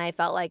yes, and I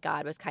felt like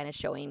God was kind of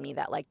showing me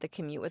that like the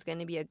commute was going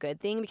to be a good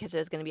thing, because it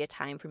was going to be a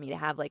time for me to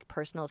have like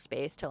personal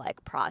space to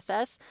like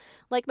process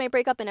like my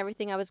breakup and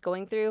everything I was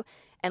going through.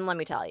 And let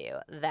me tell you,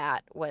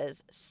 that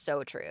was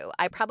so true.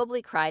 I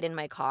probably cried in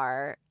my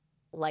car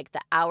like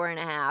the hour and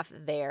a half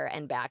there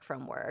and back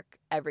from work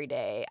every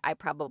day. I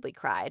probably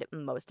cried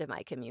most of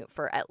my commute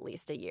for at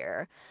least a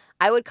year.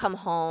 I would come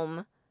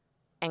home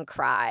and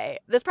cry.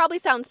 This probably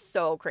sounds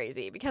so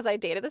crazy because I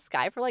dated this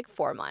guy for like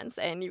 4 months,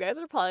 and you guys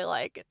are probably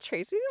like,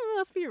 Tracy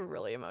must be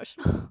really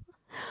emotional.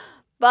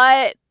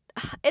 But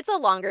it's a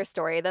longer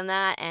story than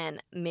that,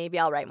 and maybe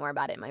I'll write more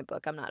about it in my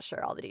book. I'm not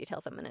sure all the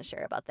details I'm going to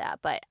share about that,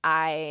 but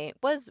I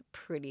was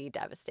pretty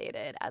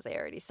devastated, as I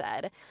already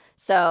said.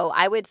 So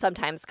I would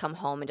sometimes come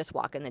home and just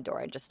walk in the door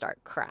and just start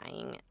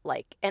crying.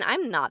 And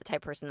I'm not the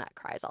type of person that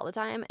cries all the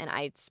time, and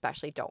I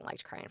especially don't like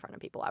to cry in front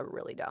of people. I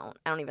really don't.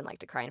 I don't even like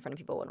to cry in front of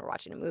people when we're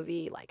watching a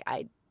movie. Like,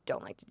 I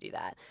don't like to do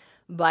that.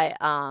 But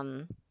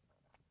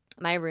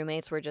my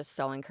roommates were just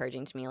so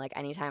encouraging to me. Like,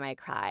 anytime I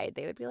cried,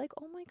 they would be like,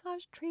 oh my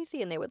gosh,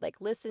 Tracy. And they would like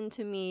listen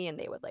to me, and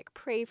they would like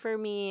pray for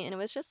me. And it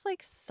was just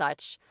like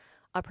such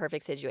a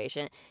perfect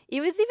situation. It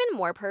was even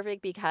more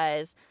perfect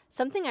because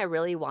something I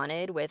really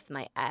wanted with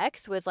my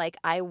ex was like,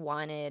 I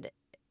wanted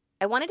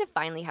to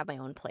finally have my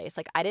own place.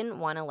 Like, I didn't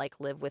want to like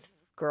live with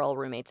girl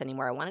roommates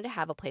anymore. I wanted to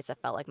have a place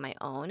that felt like my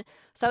own.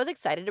 So I was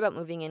excited about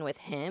moving in with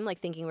him, like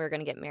thinking we were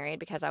going to get married,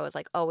 because I was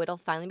like, oh, it'll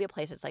finally be a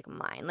place that's like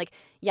mine. Like,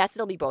 yes,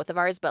 it'll be both of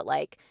ours, but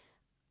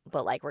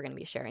we're going to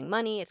be sharing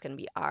money. It's going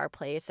to be our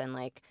place. And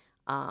like,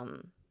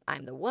 I'm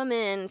the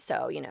woman.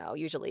 So,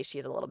 usually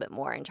she's a little bit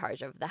more in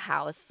charge of the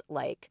house,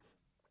 like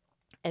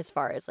as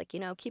far as like,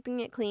 keeping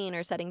it clean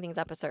or setting things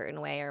up a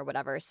certain way or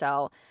whatever.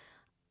 So,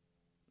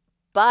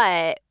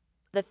 but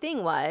the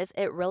thing was,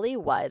 it really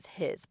was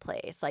his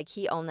place. Like,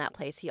 he owned that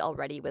place. He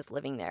already was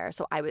living there.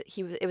 So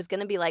it was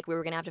going to be like we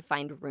were going to have to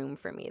find room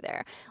for me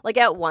there. Like,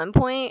 at one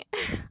point,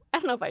 I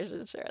don't know if I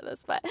should share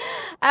this, but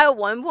at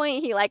one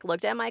point he like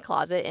looked at my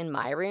closet in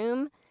my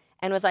room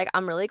and was like,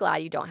 I'm really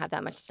glad you don't have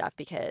that much stuff,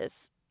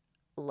 because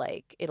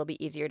like it'll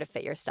be easier to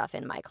fit your stuff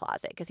in my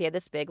closet. Because he had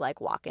this big like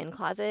walk-in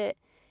closet.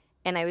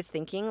 And I was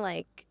thinking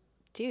like,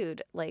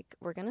 dude, like,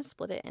 we're going to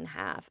split it in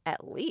half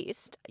at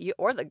least.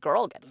 Or the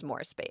girl gets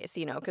more space,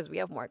 because we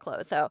have more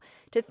clothes. So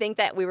to think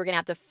that we were going to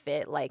have to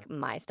fit, like,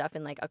 my stuff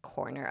in, like, a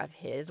corner of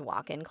his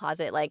walk-in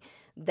closet, like,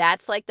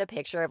 that's, like, the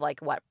picture of, like,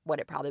 what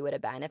it probably would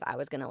have been if I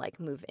was going to, like,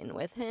 move in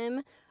with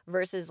him,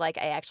 versus, like,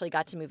 I actually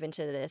got to move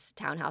into this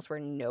townhouse where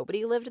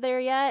nobody lived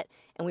there yet,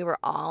 and we were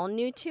all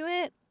new to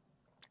it.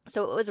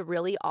 So it was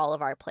really all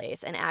of our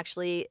place. And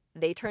actually,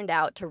 they turned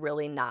out to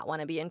really not want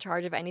to be in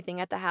charge of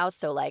anything at the house.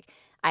 So, like,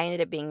 I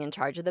ended up being in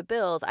charge of the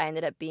bills. I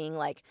ended up being,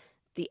 like,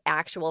 the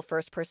actual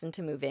first person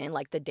to move in.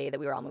 Like, the day that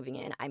we were all moving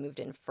in, I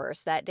moved in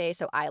first that day.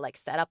 So I, like,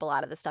 set up a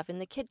lot of the stuff in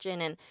the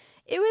kitchen. And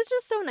it was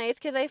just so nice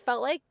because I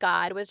felt like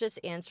God was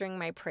just answering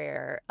my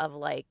prayer of,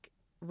 like,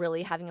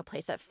 really having a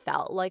place that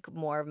felt like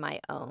more of my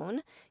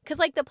own. Because,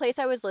 like, the place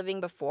I was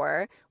living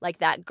before, like,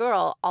 that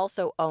girl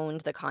also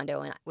owned the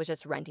condo and was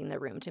just renting the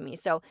room to me.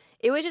 So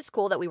it was just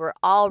cool that we were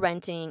all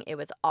renting. It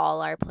was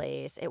all our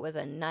place. It was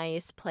a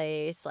nice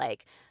place.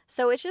 Like,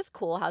 so it's just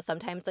cool how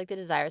sometimes, like, the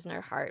desires in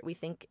our heart,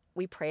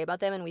 we pray about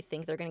them and we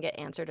think they're going to get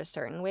answered a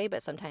certain way,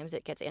 but sometimes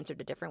it gets answered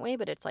a different way,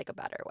 but it's like a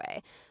better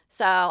way.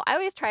 So I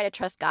always try to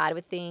trust God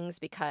with things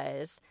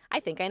because I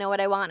think I know what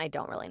I want. I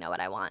don't really know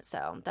what I want.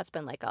 So that's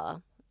been like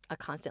a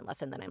constant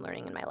lesson that I'm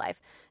learning in my life.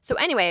 So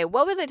anyway,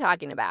 what was I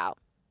talking about?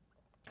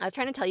 I was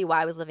trying to tell you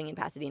why I was living in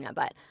Pasadena,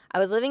 but I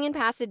was living in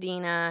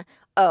Pasadena,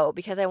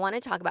 because I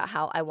wanted to talk about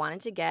how I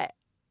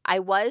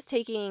was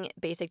taking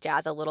basic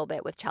jazz a little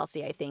bit with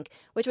Chelsea, I think,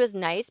 which was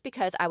nice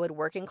because I would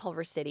work in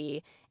Culver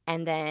City,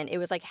 and then it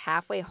was like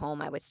halfway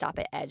home I would stop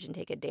at Edge and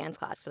take a dance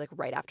class, so like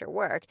right after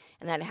work,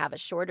 and then I'd have a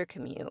shorter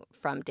commute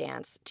from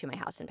dance to my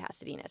house in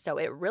Pasadena. So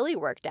it really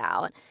worked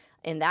out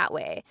in that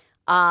way.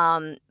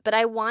 But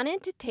I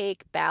wanted to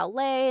take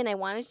ballet and I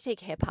wanted to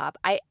take hip hop.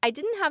 I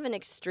didn't have an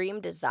extreme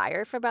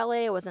desire for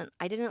ballet.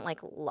 I didn't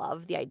like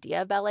love the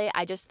idea of ballet.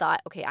 I just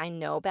thought, okay, I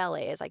know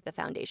ballet is like the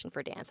foundation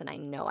for dance and I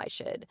know I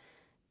should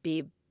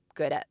be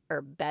good at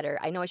or better.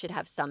 I know I should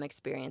have some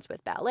experience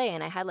with ballet,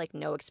 and I had like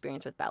no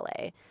experience with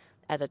ballet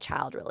as a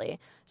child really.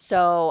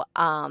 So,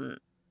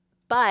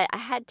 but I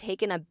had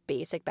taken a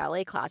basic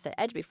ballet class at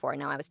Edge before.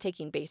 Now I was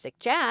taking basic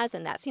jazz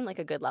and that seemed like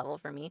a good level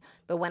for me.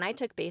 But when I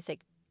took basic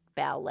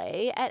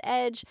ballet at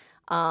Edge,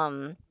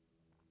 that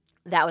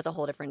was a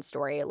whole different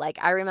story. Like,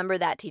 I remember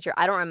that teacher.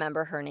 I don't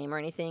remember her name or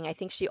anything. I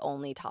think she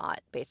only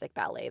taught basic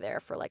ballet there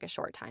for like a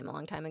short time, a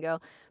long time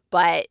ago.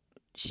 But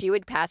she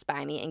would pass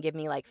by me and give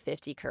me like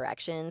 50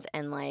 corrections,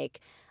 and like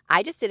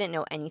I just didn't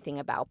know anything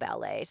about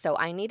ballet. So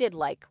I needed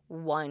like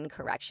one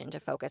correction to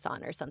focus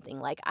on or something.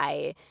 Like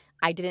I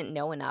didn't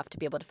know enough to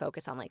be able to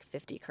focus on like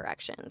 50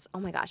 corrections. Oh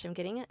my gosh, I'm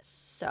getting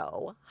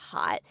so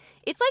hot.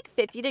 It's like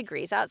 50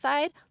 degrees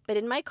outside, but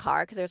in my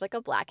car, because there's like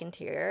a black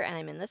interior and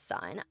I'm in the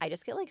sun, I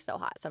just get like so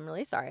hot. So I'm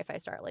really sorry if I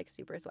start like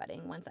super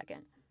sweating. 1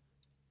 second.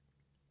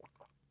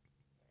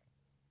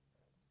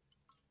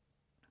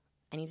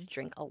 I need to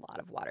drink a lot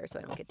of water so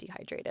I don't get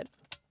dehydrated.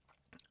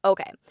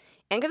 Okay,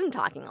 and because I'm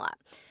talking a lot.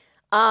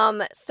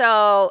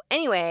 So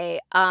anyway,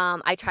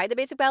 I tried the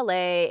basic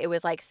ballet. It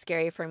was like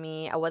scary for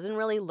me. I wasn't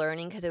really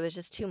learning because it was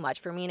just too much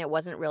for me, and it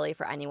wasn't really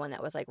for anyone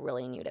that was like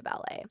really new to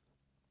ballet.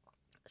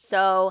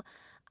 So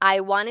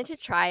I wanted to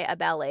try a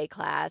ballet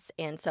class,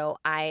 and so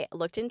I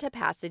looked into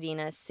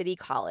Pasadena City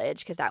College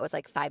because that was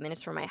like 5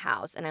 minutes from my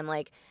house, and I'm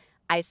like,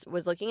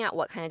 was looking at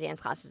what kind of dance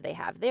classes they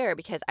have there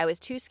because I was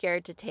too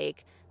scared to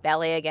take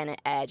ballet again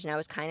at Edge, and I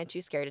was kind of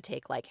too scared to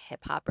take like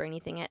hip hop or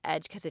anything at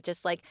Edge because it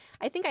just like,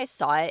 I think I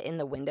saw it in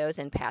the windows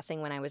in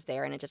passing when I was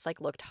there, and it just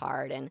like looked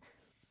hard, and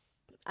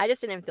I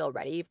just didn't feel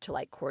ready to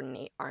like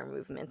coordinate arm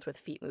movements with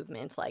feet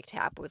movements. Like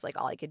tap was like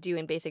all I could do,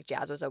 and basic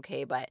jazz was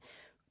okay, but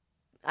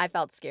I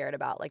felt scared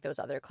about like those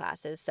other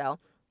classes. So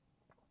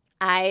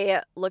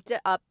I looked it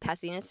up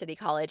Pasadena City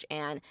College,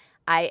 and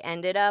I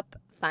ended up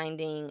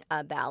finding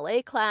a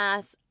ballet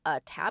class,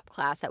 a tap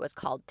class that was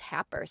called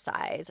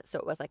Tappercise. So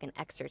it was like an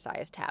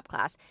exercise tap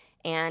class,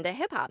 and a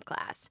hip hop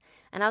class.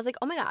 And I was like,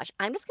 oh my gosh,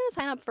 I'm just going to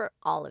sign up for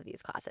all of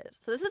these classes.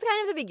 So this is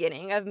kind of the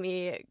beginning of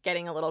me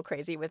getting a little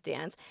crazy with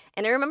dance.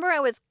 And I remember I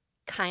was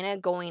kind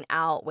of going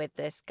out with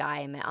this guy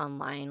I met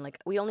online. Like,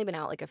 we only been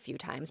out like a few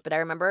times, but I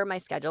remember my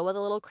schedule was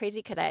a little crazy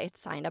because I had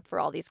signed up for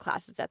all these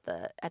classes at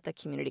the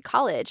community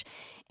college.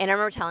 And I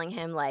remember telling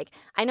him, like,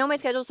 I know my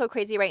schedule's so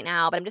crazy right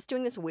now, but I'm just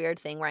doing this weird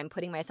thing where I'm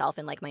putting myself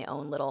in like my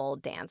own little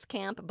dance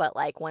camp. But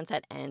like once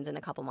that ends in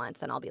a couple months,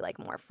 then I'll be like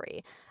more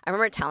free. I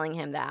remember telling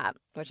him that,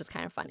 which is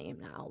kind of funny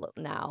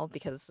now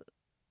because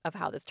of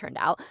how this turned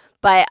out.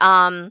 But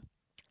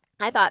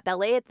I thought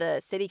ballet at the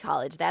city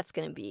college, that's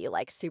going to be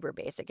like super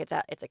basic. It's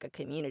like a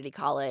community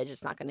college.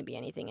 It's not going to be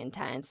anything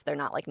intense. They're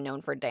not like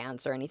known for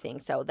dance or anything.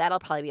 So that'll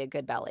probably be a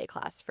good ballet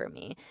class for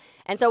me.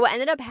 And so what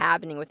ended up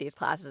happening with these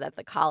classes at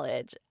the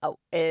college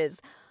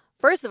is,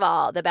 first of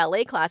all, the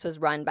ballet class was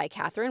run by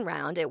Catherine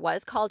Round. It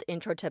was called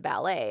Intro to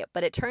Ballet,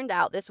 but it turned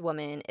out this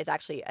woman is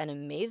actually an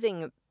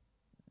amazing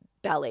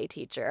ballet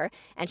teacher,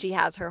 and she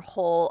has her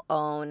whole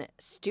own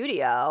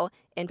studio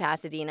in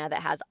Pasadena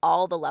that has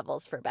all the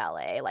levels for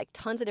ballet, like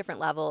tons of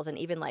different levels, and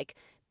even like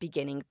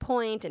beginning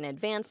point and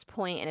advanced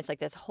point, and it's like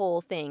this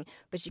whole thing.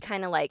 But she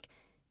kind of like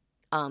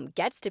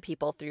gets to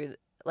people through,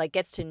 like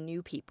gets to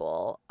new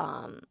people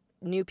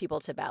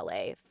to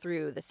ballet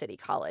through the city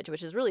college,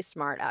 which is really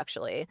smart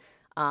actually,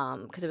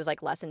 because it was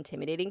like less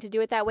intimidating to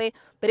do it that way.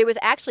 But it was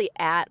actually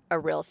at a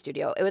real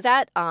studio. It was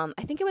at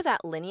I think it was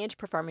at Lineage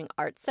Performing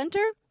Arts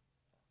Center.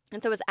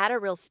 And so it was at a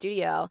real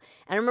studio,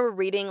 and I remember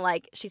reading,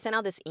 like, she sent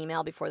out this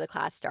email before the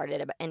class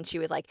started, and she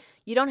was like,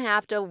 you don't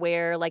have to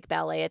wear, like,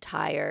 ballet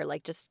attire,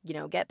 like, just, you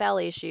know, get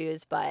ballet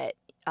shoes, but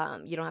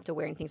you don't have to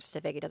wear anything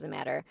specific, it doesn't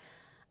matter.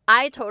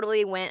 I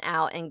totally went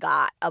out and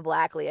got a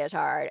black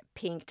leotard,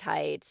 pink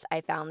tights.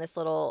 I found this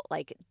little,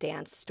 like,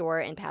 dance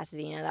store in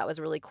Pasadena that was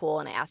really cool,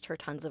 and I asked her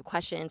tons of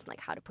questions, like,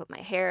 how to put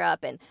my hair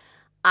up, and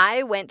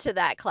I went to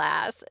that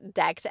class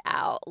decked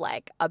out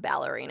like a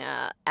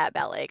ballerina at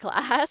ballet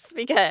class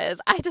because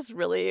I just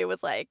really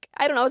was like,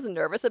 I don't know, I was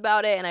nervous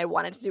about it and I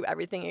wanted to do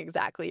everything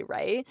exactly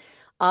right.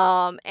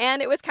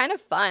 And it was kind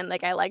of fun.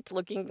 Like I liked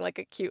looking like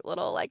a cute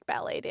little like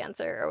ballet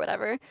dancer or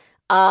whatever.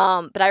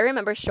 But I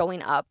remember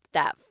showing up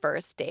that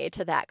first day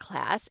to that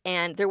class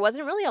and there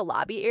wasn't really a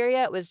lobby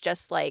area. It was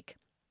just like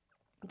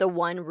the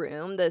one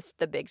room,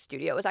 the big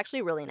studio. It was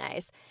actually really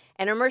nice.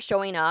 And I remember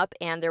showing up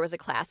and there was a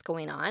class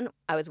going on.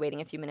 I was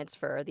waiting a few minutes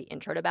for the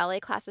intro to ballet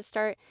class to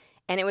start.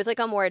 And it was like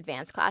a more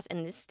advanced class.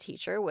 And this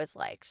teacher was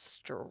like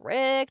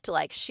strict.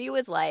 Like she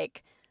was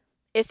like,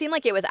 it seemed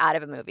like it was out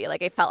of a movie.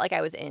 Like I felt like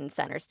I was in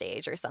center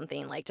stage or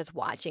something, like just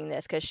watching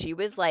this. Cause she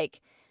was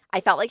like,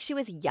 I felt like she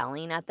was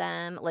yelling at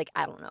them. Like,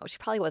 I don't know. She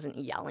probably wasn't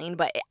yelling,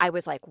 but I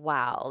was like,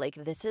 wow, like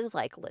this is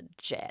like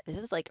legit. This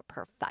is like a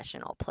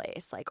professional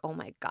place. Like, oh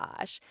my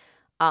gosh.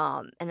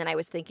 And then I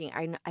was thinking,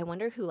 I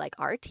wonder who like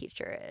our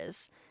teacher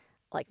is.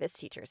 Like this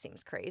teacher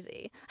seems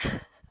crazy.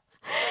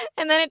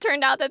 And then it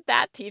turned out that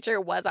that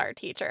teacher was our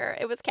teacher.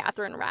 It was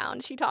Catherine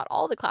Round. She taught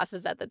all the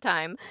classes at the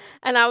time.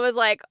 And I was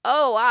like,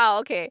 oh, wow,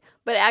 okay.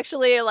 But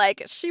actually,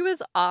 like, she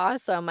was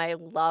awesome. I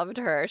loved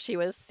her. She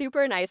was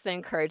super nice and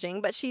encouraging.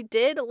 But she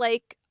did,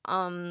 like,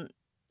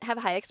 have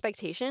high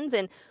expectations.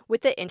 And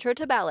with the intro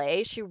to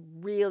ballet, she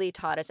really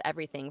taught us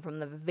everything from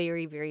the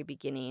very, very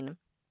beginning.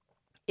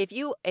 If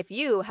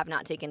you have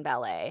not taken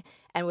ballet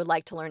and would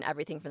like to learn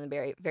everything from the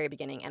very, very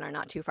beginning and are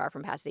not too far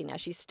from Pasadena,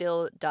 she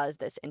still does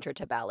this intro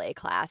to ballet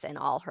class and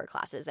all her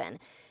classes, and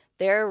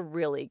they're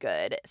really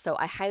good. So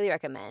I highly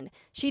recommend.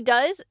 She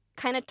does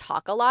kind of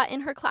talk a lot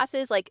in her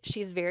classes. Like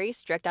she's very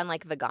strict on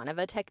like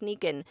Vaganova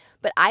technique,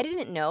 but I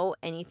didn't know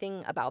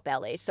anything about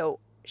ballet, so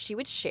she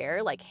would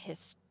share like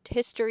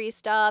history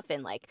stuff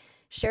and like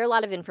share a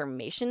lot of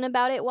information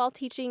about it while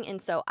teaching.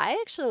 And so I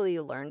actually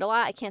learned a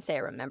lot. I can't say I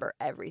remember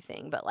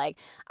everything, but like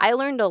I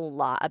learned a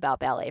lot about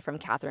ballet from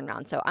Catherine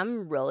Round. So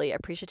I'm really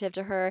appreciative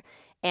to her.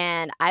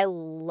 And I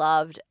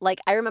loved, like,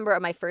 I remember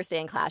on my first day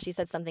in class, she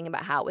said something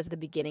about how it was the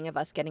beginning of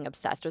us getting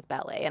obsessed with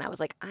ballet. And I was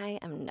like, I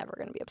am never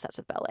going to be obsessed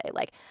with ballet.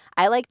 Like,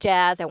 I like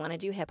jazz. I want to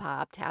do hip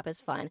hop. Tap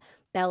is fun.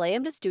 Ballet,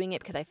 I'm just doing it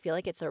because I feel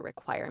like it's a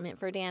requirement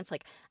for dance.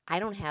 Like, I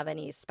don't have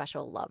any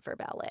special love for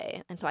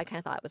ballet. And so I kind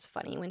of thought it was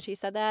funny when she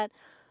said that.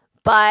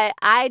 But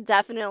I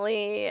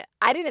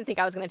didn't think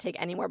I was going to take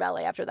any more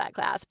ballet after that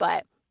class,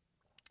 but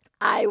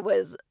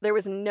there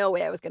was no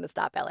way I was going to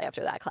stop ballet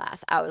after that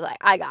class. I was like,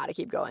 I got to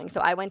keep going.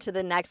 So I went to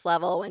the next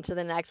level.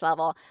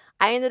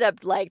 I ended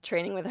up like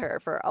training with her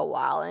for a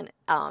while,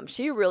 and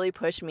she really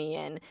pushed me,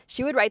 and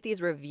she would write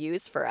these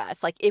reviews for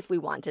us. Like if we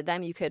wanted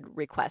them, you could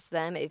request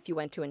them. If you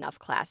went to enough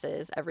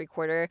classes every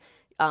quarter,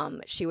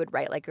 she would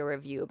write like a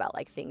review about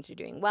like things you're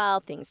doing well,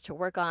 things to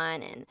work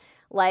on, and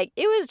like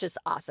it was just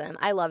awesome.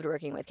 I loved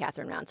working with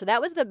Catherine Round. So that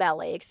was the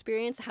ballet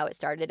experience, how it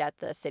started at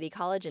the City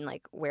College and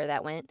like where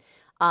that went.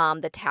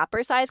 The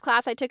tapper size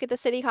class I took at the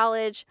City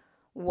College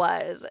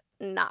was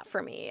not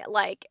for me.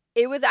 Like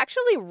it was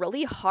actually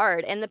really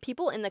hard, and the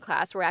people in the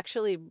class were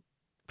actually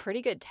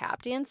pretty good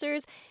tap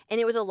dancers,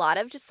 and it was a lot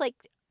of just like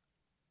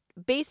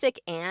basic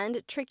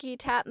and tricky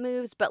tap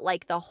moves, but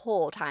like the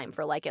whole time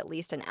for like at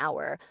least an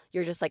hour,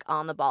 you're just like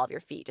on the ball of your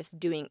feet, just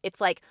doing,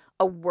 it's like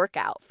a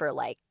workout for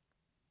like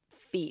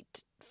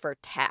feet for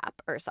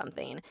tap or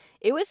something.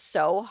 It was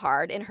so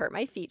hard and hurt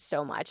my feet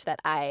so much that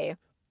I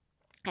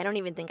don't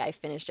even think I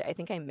finished it. I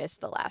think I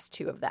missed the last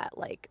two of that,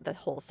 like the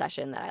whole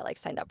session that I like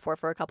signed up for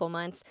a couple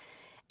months.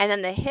 And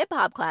then the hip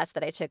hop class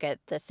that I took at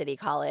the City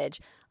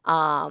College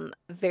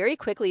very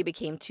quickly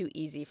became too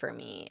easy for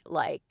me.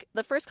 Like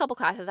the first couple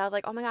classes, I was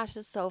like, oh my gosh,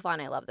 this is so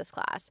fun. I love this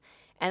class.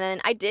 And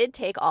then I did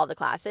take all the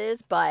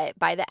classes, but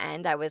by the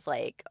end I was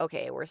like,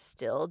 okay, we're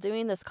still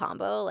doing this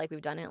combo. Like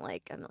we've done it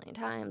like a million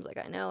times. Like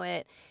I know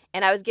it.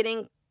 And I was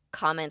getting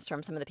comments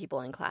from some of the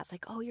people in class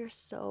like, oh, you're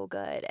so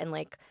good. And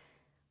like,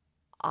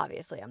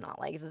 obviously I'm not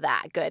like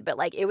that good, but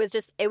like it was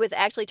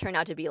actually turned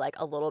out to be like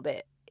a little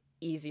bit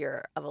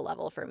easier of a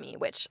level for me,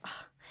 which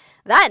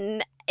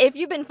if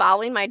you've been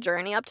following my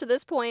journey up to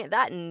this point,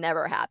 that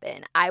never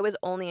happened. I was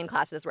only in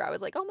classes where I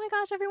was like, oh my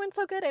gosh, everyone's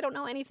so good, I don't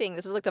know anything.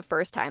 This was like the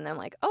first time that I'm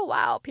like, oh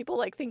wow, people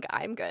like think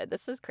I'm good.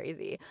 This is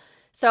crazy.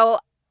 So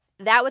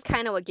that was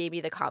kind of what gave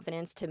me the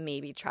confidence to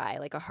maybe try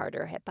like a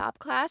harder hip hop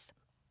class.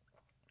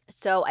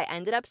 So I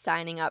ended up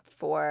signing up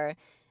for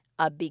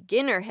a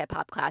beginner hip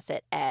hop class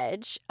at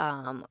Edge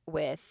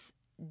with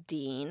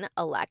Dean.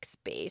 Alex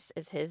Bass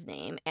is his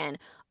name. And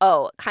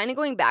kind of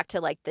going back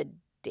to like the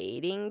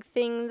dating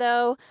thing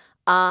though,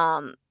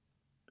 I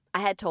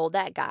had told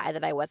that guy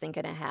that I wasn't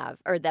going to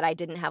have, or that I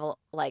didn't have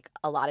like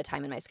a lot of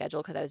time in my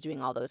schedule because I was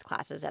doing all those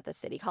classes at the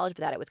City College,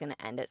 but that it was going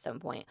to end at some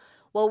point.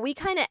 Well, we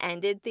kind of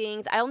ended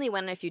things. I only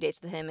went on a few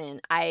dates with him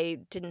and I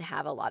didn't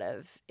have a lot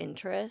of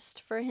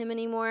interest for him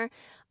anymore.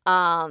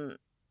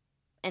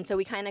 And so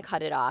we kind of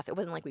cut it off. It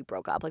wasn't like we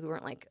broke up. Like we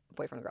weren't like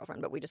boyfriend,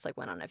 girlfriend, but we just like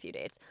went on a few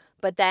dates.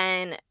 But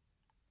then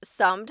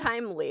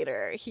sometime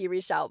later, he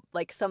reached out,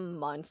 like some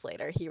months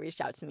later, he reached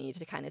out to me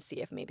to kind of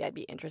see if maybe I'd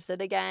be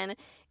interested again.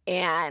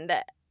 And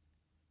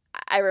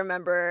I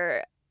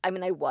remember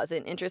I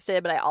wasn't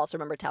interested, but I also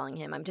remember telling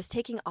him, I'm just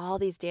taking all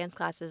these dance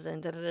classes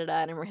and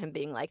da-da-da-da. And I remember him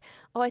being like,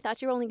 oh, I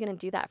thought you were only going to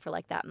do that for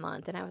like that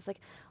month. And I was like,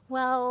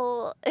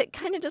 well, it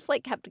kind of just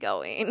like kept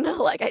going.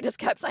 Like I just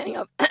kept signing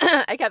up.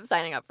 I kept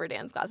signing up for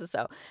dance classes.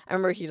 So I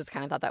remember he just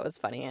kind of thought that was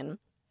funny, and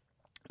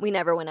we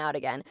never went out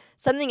again.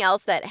 Something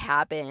else that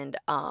happened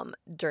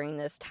during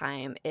this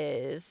time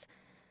is,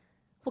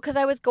 well, because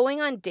I was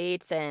going on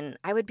dates and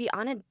I would be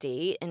on a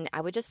date and I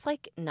would just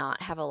like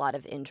not have a lot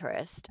of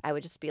interest. I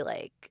would just be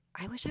like,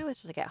 I wish I was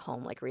just like at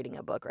home like reading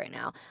a book right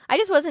now. I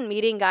just wasn't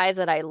meeting guys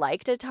that I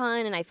liked a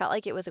ton, and I felt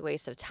like it was a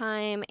waste of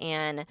time.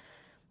 And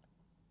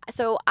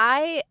so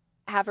I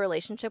have a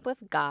relationship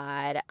with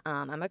God.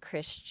 I'm a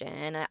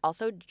Christian. I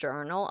also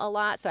journal a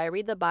lot. So I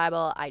read the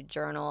Bible. I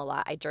journal a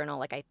lot. I journal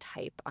like I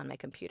type on my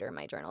computer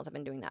my journals. I've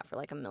been doing that for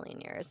like a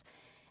million years.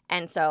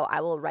 And so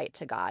I will write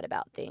to God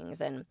about things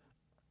and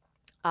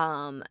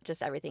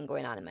just everything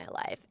going on in my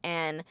life.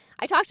 And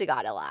I talk to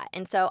God a lot.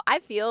 And so I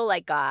feel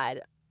like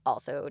God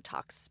also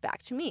talks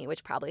back to me,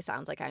 which probably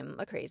sounds like I'm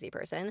a crazy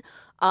person.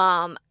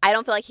 I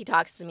don't feel like he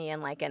talks to me in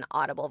like an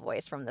audible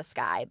voice from the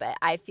sky, but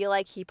I feel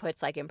like he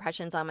puts like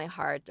impressions on my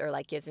heart or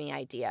like gives me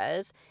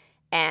ideas.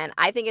 And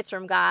I think it's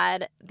from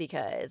God,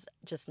 because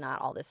just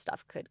not all this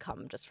stuff could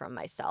come just from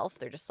myself.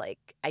 They're just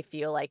like, I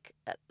feel like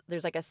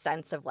there's like a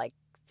sense of like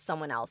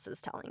someone else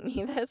is telling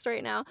me this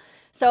right now.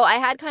 So I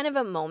had kind of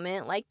a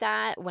moment like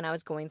that when I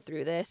was going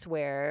through this,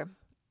 where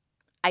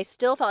I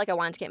still felt like I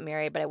wanted to get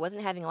married, but I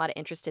wasn't having a lot of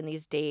interest in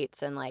these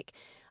dates, and like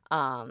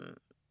and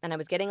I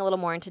was getting a little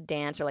more into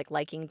dance, or like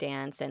liking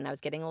dance, and I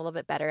was getting a little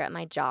bit better at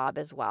my job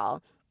as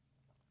well.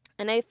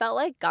 And I felt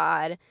like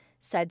God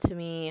said to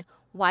me,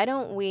 why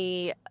don't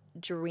we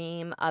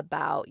dream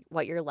about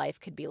what your life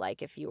could be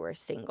like if you were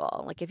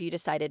single? Like if you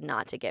decided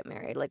not to get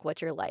married, like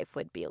what your life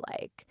would be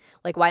like.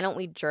 Like why don't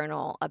we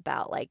journal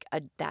about like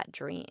that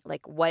dream?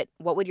 Like what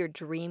would your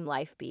dream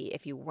life be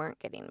if you weren't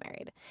getting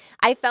married?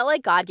 I felt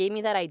like God gave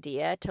me that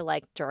idea to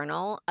like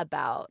journal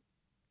about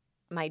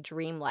my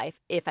dream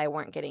life if I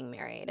weren't getting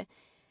married.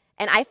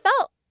 And I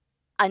felt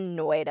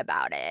annoyed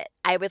about it.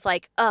 I was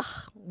like,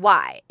 ugh,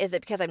 why? Is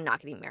it because I'm not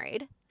getting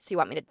married? So you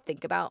want me to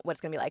think about what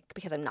it's going to be like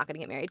because I'm not going to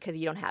get married because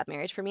you don't have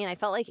marriage for me? And I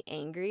felt like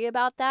angry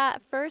about that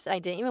at first, and I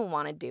didn't even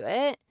want to do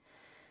it.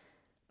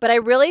 But I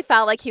really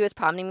felt like he was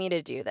prompting me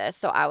to do this.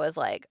 So I was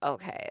like,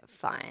 okay,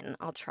 fine,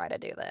 I'll try to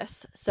do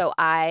this. So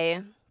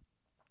I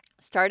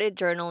started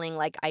journaling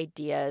like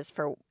ideas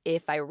for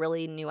if I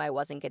really knew I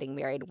wasn't getting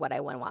married, what I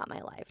would want my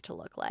life to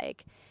look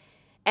like.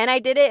 And I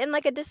did it in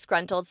like a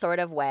disgruntled sort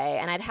of way,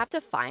 and I'd have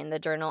to find the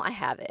journal. I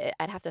have it.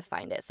 I'd have to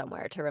find it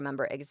somewhere to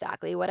remember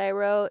exactly what I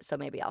wrote. So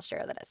maybe I'll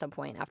share that at some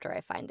point after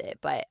I find it.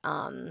 But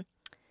it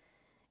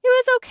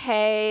was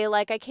okay.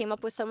 Like I came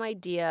up with some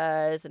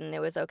ideas and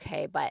it was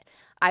okay. But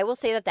I will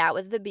say that that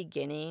was the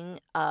beginning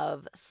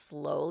of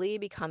slowly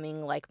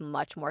becoming like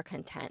much more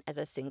content as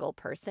a single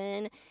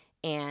person.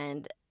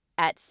 And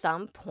at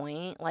some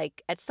point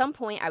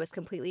I was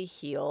completely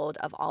healed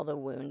of all the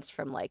wounds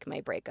from like my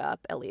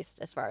breakup, at least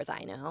as far as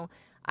I know.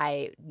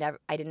 I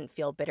didn't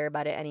feel bitter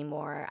about it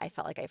anymore. I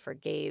felt like I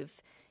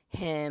forgave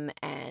him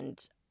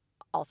and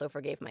also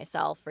forgave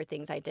myself for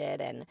things I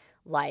did, and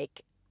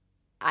like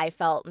I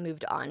felt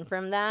moved on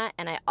from that.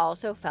 And I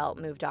also felt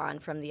moved on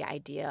from the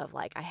idea of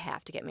like, I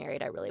have to get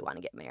married. I really want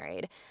to get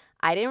married.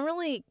 I didn't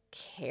really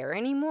care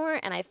anymore,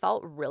 and I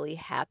felt really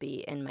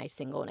happy in my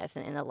singleness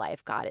and in the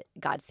life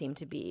God seemed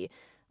to be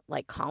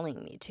like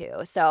calling me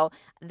to. So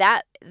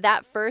that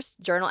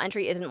first journal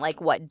entry isn't like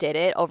what did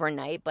it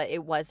overnight, but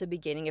it was the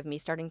beginning of me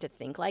starting to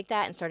think like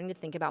that and starting to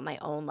think about my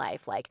own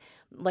life. Like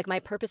my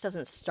purpose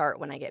doesn't start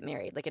when I get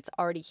married. Like it's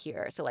already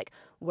here. So like,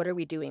 what are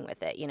we doing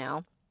with it, you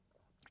know?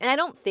 And I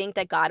don't think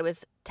that God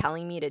was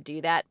telling me to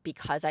do that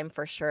because I'm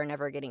for sure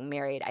never getting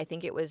married. I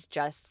think it was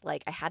just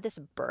like I had this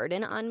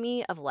burden on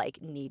me of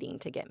like needing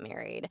to get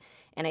married.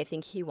 And I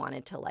think he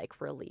wanted to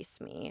like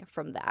release me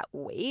from that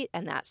weight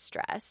and that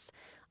stress,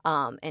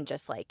 and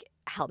just like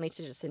help me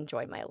to just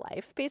enjoy my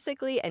life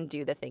basically and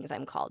do the things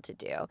I'm called to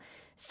do.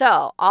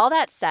 So all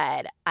that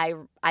said,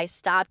 I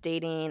stopped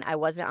dating. I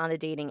wasn't on the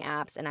dating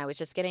apps, and I was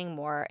just getting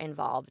more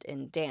involved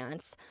in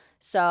dance.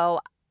 So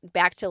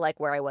back to like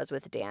where I was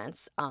with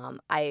dance,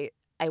 I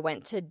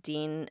went to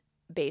Dean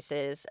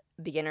Bass's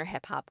beginner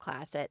hip hop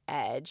class at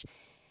Edge,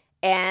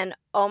 and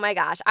oh my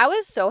gosh, I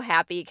was so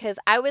happy because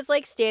I was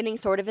like standing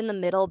sort of in the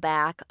middle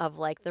back of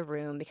like the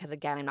room, because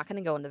again, I'm not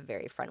going to go in the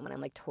very front when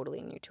I'm like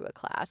totally new to a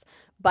class,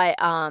 but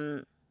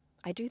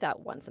I do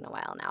that once in a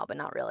while now, but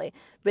not really.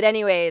 But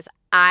anyways,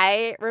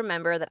 I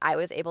remember that I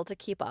was able to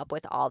keep up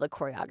with all the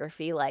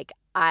choreography. Like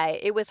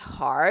it was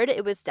hard.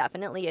 It was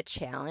definitely a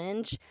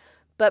challenge.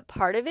 But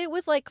part of it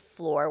was like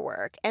floor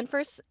work. And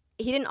first,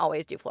 he didn't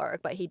always do floor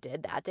work, but he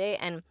did that day.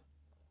 And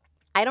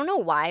I don't know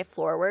why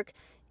floor work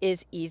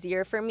is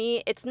easier for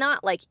me. It's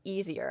not like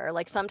easier.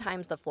 Like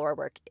sometimes the floor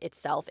work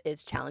itself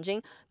is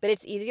challenging, but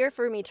it's easier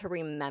for me to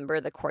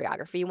remember the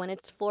choreography when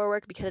it's floor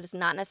work because it's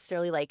not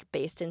necessarily like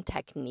based in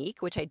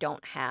technique, which I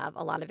don't have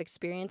a lot of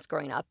experience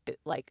growing up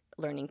like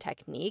learning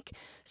technique.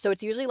 So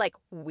it's usually like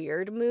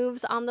weird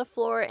moves on the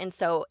floor. And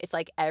so it's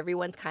like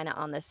everyone's kind of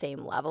on the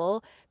same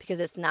level because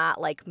it's not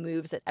like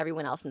moves that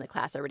everyone else in the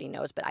class already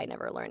knows, but I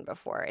never learned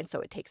before. And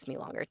so it takes me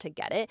longer to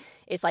get it.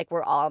 It's like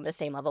we're all on the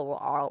same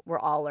level. We're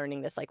all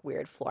learning this like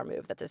weird floor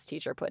move that this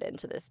teacher put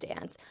into this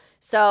dance.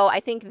 So I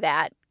think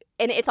that,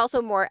 and it's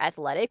also more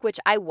athletic, which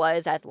I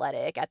was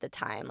athletic at the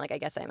time. Like I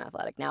guess I'm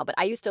athletic now, but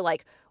I used to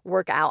like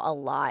work out a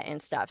lot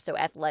and stuff. So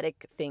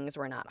athletic things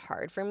were not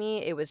hard for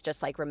me. It was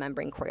just like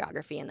remembering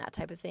choreography and that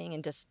type of thing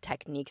and just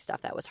technique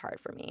stuff that was hard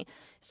for me.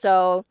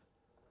 So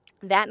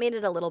that made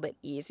it a little bit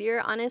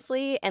easier,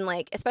 honestly. And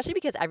like, especially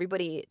because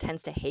everybody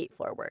tends to hate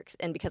floor works.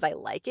 And because I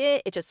like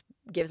it, it just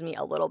gives me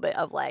a little bit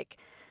of like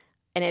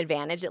an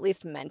advantage, at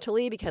least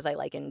mentally, because I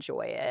like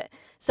enjoy it.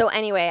 So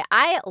anyway,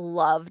 I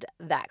loved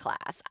that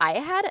class. I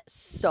had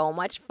so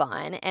much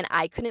fun and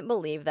I couldn't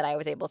believe that I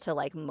was able to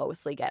like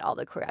mostly get all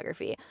the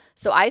choreography.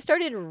 So I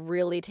started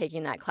really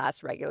taking that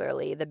class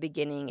regularly, the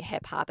beginning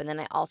hip hop, and then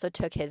I also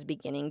took his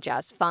beginning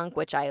jazz funk,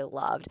 which I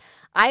loved.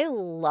 I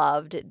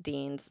loved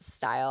Dean's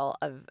style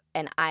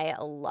and I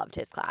loved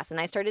his class. And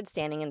I started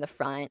standing in the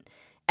front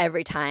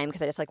every time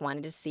because I just like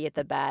wanted to see it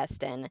the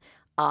best. And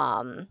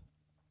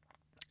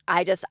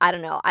I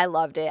don't know. I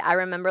loved it. I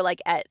remember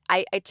like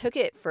I took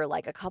it for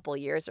like a couple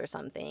years or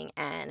something.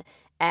 And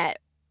at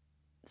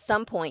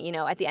some point, you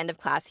know, at the end of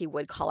class, he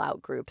would call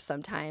out groups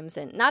sometimes,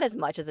 and not as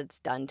much as it's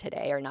done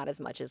today or not as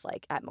much as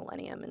like at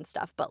Millennium and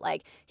stuff, but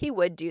like he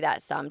would do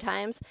that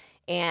sometimes.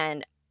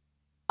 And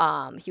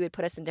he would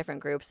put us in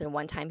different groups. And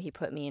one time he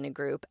put me in a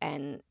group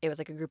and it was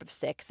like a group of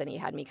 6 and he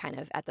had me kind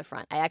of at the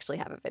front. I actually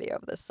have a video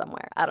of this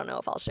somewhere. I don't know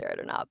if I'll share it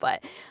or not,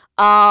 but,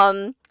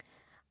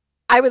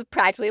 I was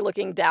practically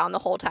looking down the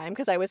whole time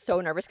because I was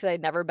so nervous because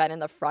I'd never been in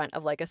the front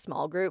of like a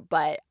small group.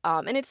 But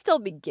and it's still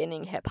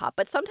beginning hip hop.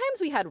 But sometimes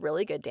we had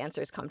really good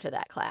dancers come to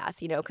that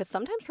class, you know, because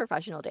sometimes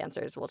professional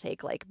dancers will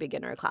take like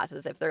beginner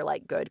classes if they're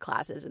like good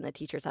classes and the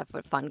teachers have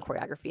fun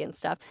choreography and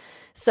stuff.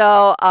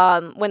 So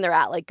when they're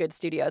at like good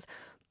studios.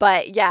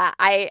 But yeah,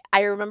 I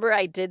remember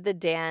I did the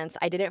dance.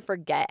 I didn't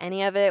forget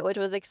any of it, which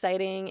was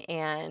exciting.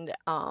 And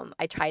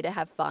I tried to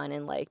have fun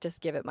and like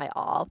just give it my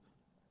all.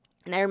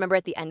 And I remember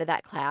at the end of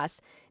that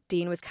class,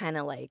 Dean was kind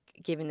of like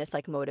giving this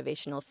like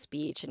motivational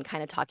speech and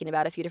kind of talking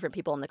about a few different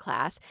people in the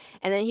class.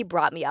 And then he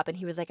brought me up and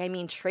he was like, I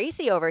mean,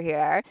 Tracy over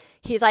here,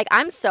 he's like,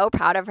 I'm so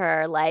proud of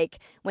her. Like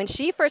when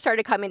she first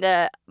started coming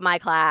to my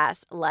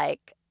class,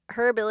 like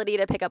her ability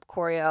to pick up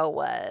choreo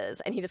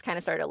was, and he just kind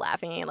of started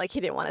laughing. Like he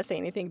didn't want to say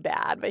anything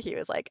bad, but he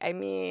was like, I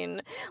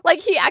mean, like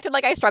he acted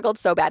like I struggled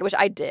so bad, which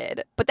I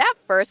did. But that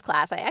first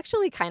class I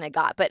actually kind of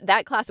got, but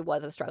that class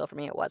was a struggle for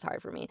me. It was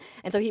hard for me.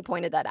 And so he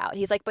pointed that out.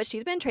 He's like, but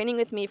she's been training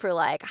with me for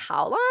like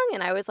how long?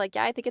 And I was like,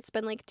 yeah, I think it's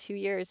been like 2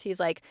 years. He's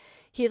like,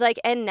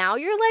 and now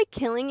you're like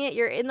killing it.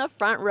 You're in the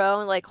front row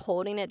and like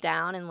holding it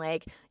down and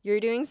like you're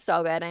doing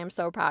so good. I'm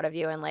so proud of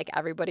you. And like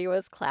everybody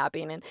was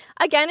clapping. And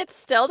again, it's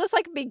still just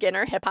like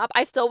beginner hip hop.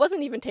 I still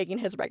wasn't even taking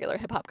his regular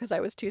hip hop because I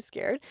was too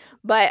scared.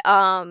 But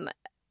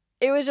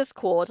it was just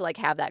cool to like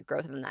have that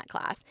growth in that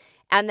class.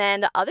 And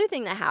then the other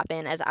thing that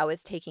happened as I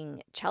was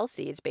taking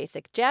Chelsea's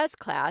basic jazz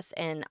class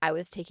and I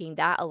was taking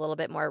that a little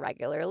bit more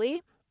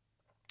regularly.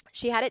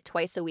 She had it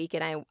twice a week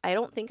and I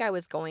don't think I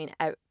was going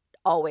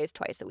always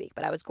twice a week,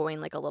 but I was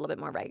going like a little bit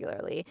more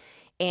regularly.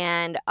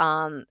 And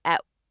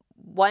at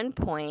one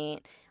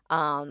point,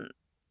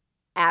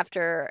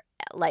 after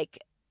like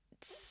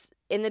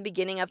in the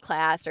beginning of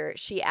class, or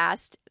she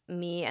asked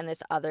me and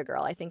this other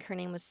girl, I think her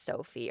name was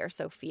Sophie or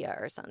Sophia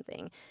or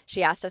something.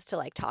 She asked us to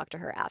like talk to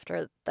her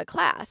after the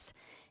class.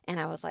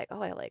 And I was like,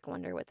 oh, I like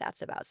wonder what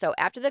that's about. So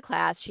after the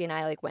class, she and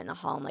I like went in the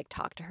hall and like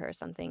talked to her or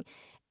something.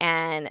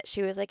 And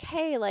she was like,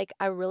 hey, like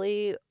I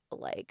really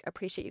like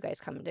appreciate you guys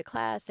coming to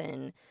class.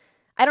 And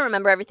I don't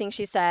remember everything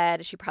she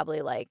said. She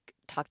probably like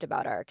talked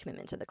about our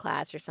commitment to the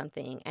class or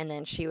something. And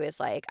then she was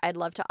like, I'd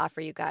love to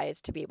offer you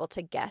guys to be able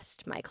to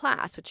guest my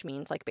class, which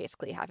means like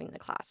basically having the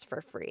class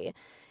for free.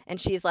 And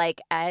she's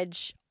like,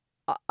 Edge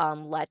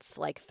lets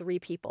like 3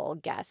 people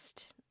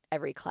guest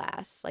every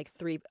class. Like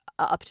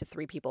up to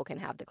 3 people can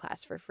have the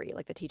class for free.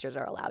 Like the teachers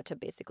are allowed to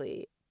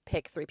basically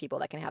pick 3 people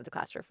that can have the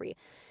class for free.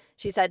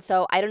 She said,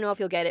 so I don't know if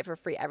you'll get it for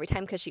free every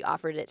time because she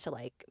offered it to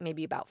like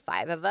maybe about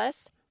 5 of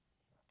us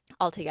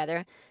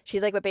altogether.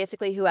 She's like, but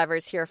basically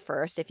whoever's here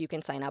first, if you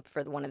can sign up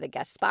for one of the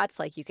guest spots,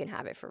 like you can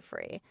have it for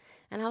free.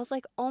 And I was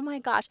like, oh my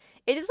gosh,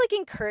 it just like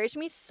encouraged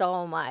me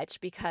so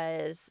much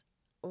because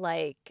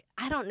like,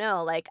 I don't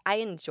know, like I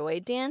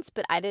enjoyed dance,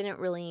 but I didn't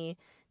really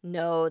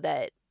know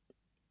that,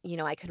 you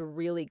know, I could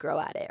really grow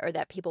at it or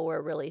that people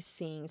were really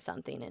seeing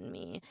something in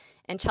me.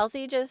 And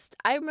Chelsea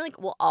I really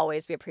will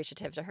always be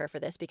appreciative to her for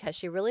this because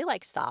she really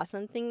like saw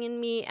something in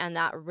me and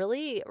that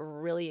really,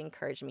 really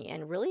encouraged me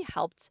and really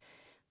helped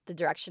the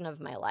direction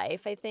of my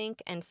life, I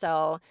think. And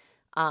so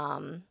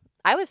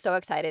I was so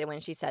excited when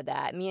she said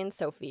that. Me and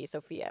Sophia,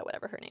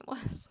 whatever her name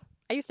was.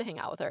 I used to hang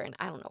out with her, and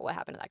I don't know what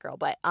happened to that girl,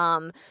 but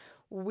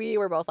we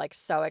were both like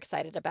so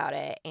excited about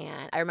it.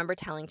 And I remember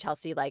telling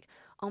Chelsea like,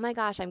 oh my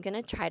gosh, I'm going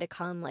to try to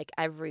come like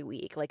every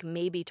week, like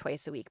maybe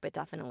twice a week, but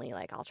definitely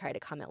like I'll try to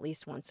come at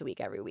least once a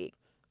week every week.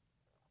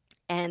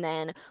 And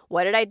then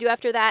what did I do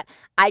after that?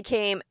 I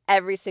came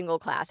every single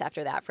class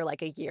after that for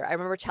like a year. I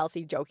remember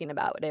Chelsea joking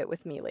about it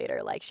with me later.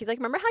 Like, she's like,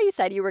 remember how you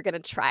said you were going to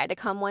try to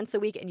come once a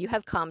week, and you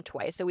have come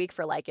twice a week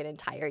for like an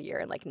entire year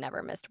and like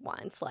never missed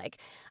once. Like,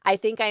 I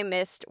think I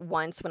missed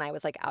once when I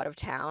was like out of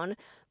town,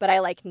 but I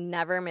like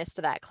never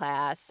missed that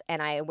class,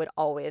 and I would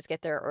always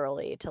get there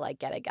early to like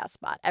get a guest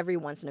spot. Every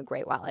once in a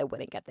great while I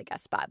wouldn't get the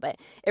guest spot, but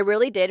it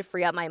really did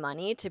free up my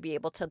money to be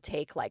able to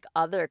take like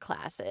other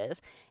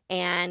classes.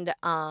 And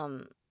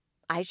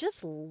I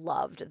just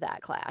loved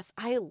that class.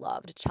 I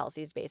loved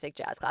Chelsea's basic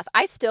jazz class.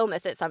 I still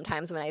miss it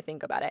sometimes when I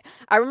think about it.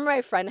 I remember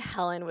my friend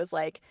Helen was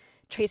like,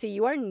 Tracy,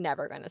 you are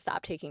never going to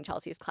stop taking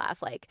Chelsea's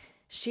class. Like,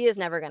 she is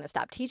never going to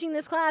stop teaching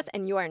this class,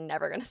 and you are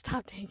never going to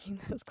stop taking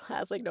this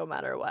class, like, no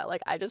matter what.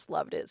 Like, I just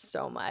loved it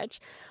so much.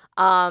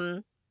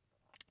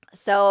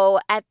 So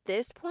at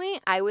this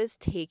point, I was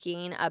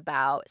taking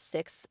about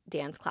 6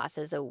 dance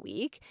classes a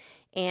week,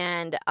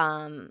 and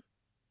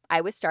I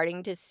was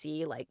starting to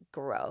see like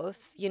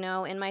growth,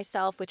 in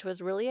myself, which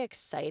was really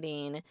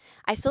exciting.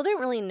 I still didn't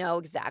really know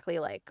exactly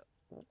like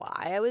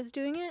why I was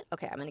doing it.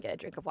 Okay, I'm going to get a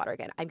drink of water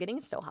again. I'm getting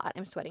so hot.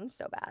 I'm sweating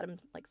so bad. I'm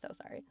like so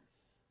sorry.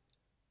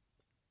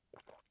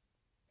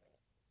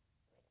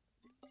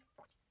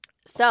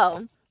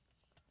 So,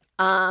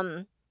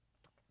 I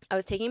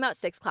was taking about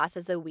 6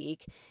 classes a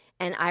week,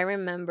 and I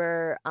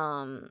remember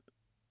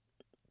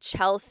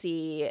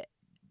Chelsea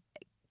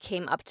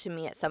came up to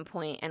me at some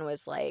point and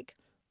was like,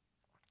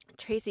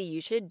 Tracy, you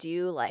should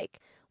do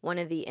like one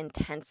of the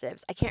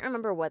intensives. I can't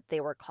remember what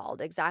they were called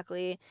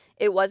exactly.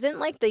 It wasn't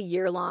like the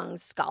year-long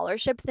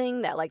scholarship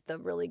thing that like the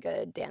really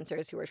good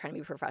dancers who were trying to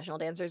be professional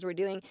dancers were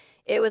doing.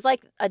 It was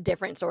like a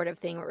different sort of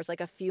thing where it was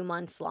like a few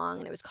months long,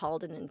 and it was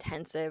called an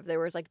intensive. There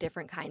was like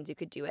different kinds you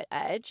could do at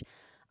Edge.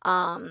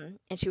 And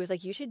she was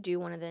like, you should do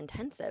one of the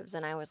intensives.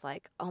 And I was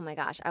like, oh my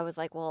gosh. I was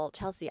like, well,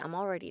 Chelsea, I'm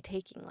already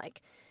taking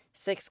like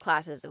 6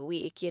 classes a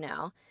week,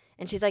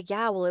 And she's like,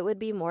 yeah, well, it would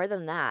be more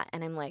than that.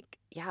 And I'm like,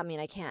 yeah, I mean,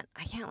 I can't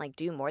like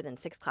do more than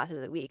 6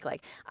 classes a week.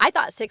 Like, I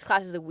thought 6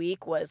 classes a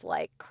week was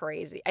like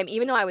crazy. I mean,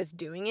 even though I was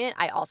doing it,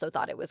 I also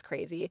thought it was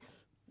crazy.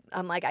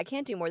 I'm like, I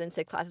can't do more than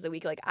 6 classes a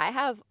week. Like, I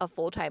have a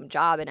full-time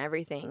job and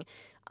everything.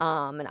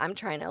 And I'm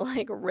trying to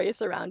like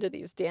race around to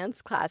these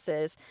dance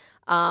classes.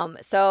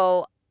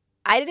 So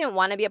I didn't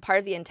want to be a part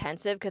of the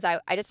intensive because I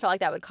just felt like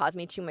that would cause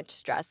me too much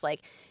stress.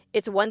 Like,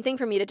 it's one thing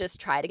for me to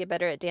just try to get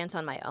better at dance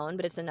on my own,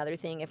 but it's another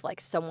thing if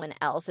like someone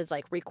else is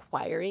like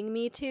requiring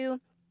me to,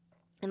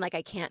 and like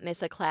I can't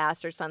miss a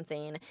class or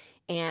something,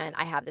 and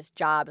I have this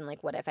job, and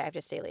like what if I have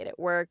to stay late at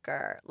work,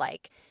 or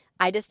like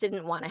I just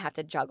didn't want to have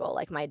to juggle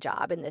like my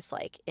job and this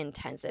like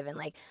intensive. And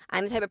like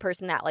I'm the type of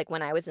person that like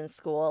when I was in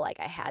school, like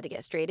I had to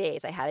get straight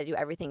A's. I had to do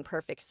everything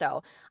perfect.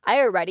 So I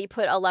already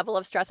put a level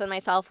of stress on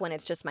myself when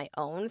it's just my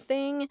own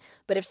thing.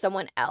 But if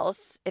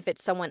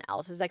it's someone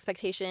else's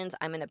expectations,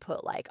 I'm going to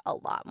put like a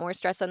lot more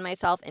stress on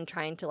myself, and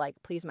trying to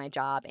like please my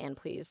job and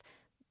please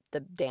the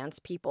dance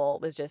people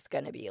was just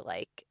going to be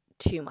like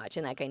too much.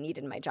 And like I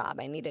needed my job.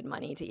 I needed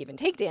money to even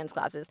take dance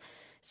classes.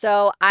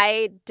 So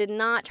I did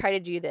not try to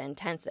do the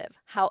intensive.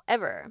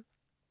 However,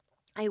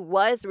 I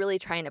was really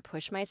trying to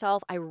push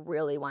myself. I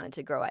really wanted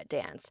to grow at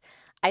dance.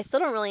 I still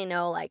don't really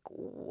know like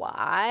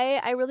why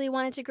I really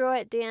wanted to grow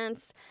at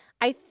dance.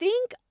 I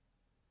think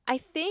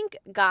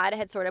God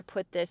had sort of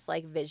put this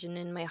like vision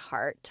in my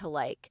heart to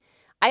like,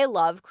 I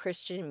love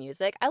Christian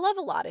music. I love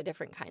a lot of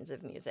different kinds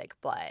of music,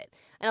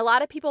 and a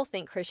lot of people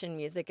think Christian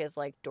music is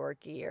like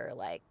dorky, or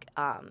like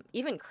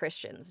even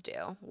Christians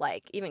do.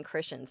 Like even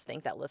Christians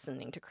think that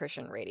listening to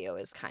Christian radio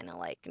is kind of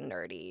like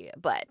nerdy,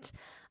 but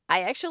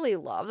I actually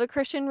love the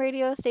Christian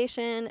radio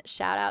station.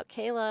 Shout out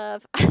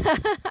Caleb.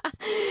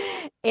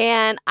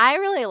 And I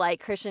really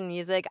like Christian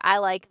music. I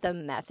like the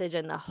message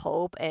and the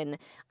hope, and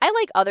I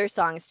like other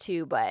songs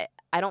too, but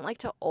I don't like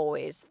to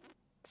always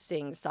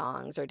sing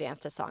songs or dance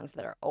to songs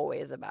that are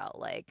always about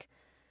like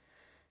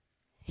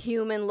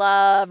human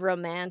love,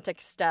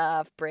 romantic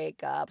stuff,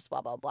 breakups,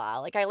 blah, blah, blah.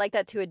 Like I like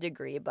that to a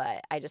degree,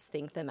 but I just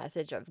think the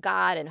message of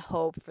God and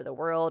hope for the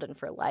world and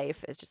for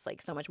life is just like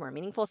so much more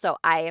meaningful. So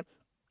I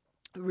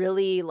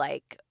really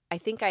I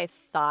think I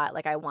thought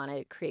like I want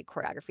to create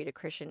choreography to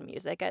Christian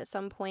music at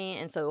some point.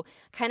 And so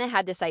kind of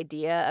had this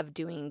idea of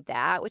doing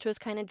that, which was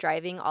kind of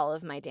driving all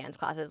of my dance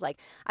classes.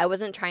 Like I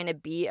wasn't trying to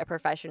be a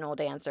professional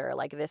dancer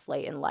like this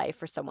late in life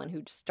for someone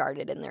who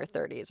started in their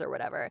 30s or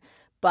whatever.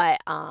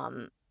 But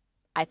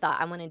I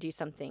thought I want to do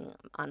something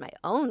on my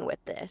own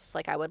with this.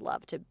 Like I would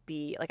love to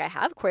be like I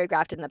have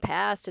choreographed in the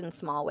past in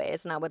small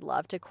ways, and I would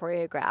love to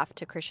choreograph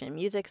to Christian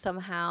music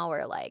somehow,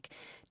 or like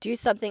do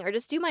something or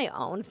just do my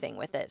own thing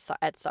with it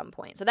at some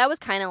point. So that was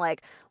kind of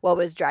like what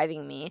was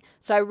driving me.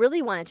 So I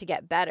really wanted to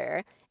get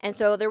better. And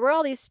so there were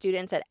all these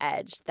students at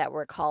Edge that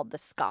were called the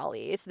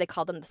Schollies. They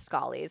called them the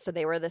Schollies. So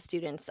they were the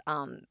students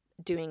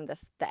doing the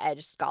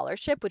Edge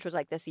Scholarship, which was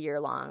like this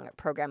year-long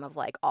program of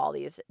like all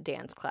these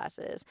dance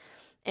classes.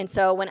 And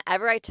so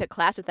whenever I took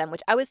class with them,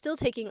 which I was still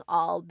taking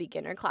all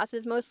beginner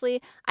classes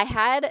mostly, I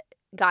had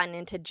gotten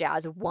into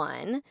Jazz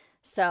 1.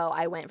 So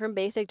I went from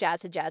basic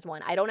jazz to Jazz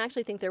 1. I don't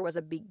actually think there was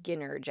a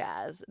beginner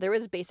jazz. There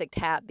was basic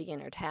tap,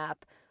 beginner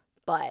tap,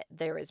 but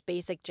there was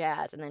basic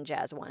jazz and then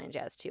Jazz 1 and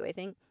Jazz 2, I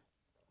think.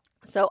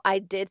 So I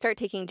did start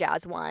taking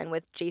Jazz 1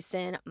 with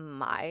Jason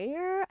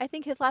Meyer, I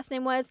think his last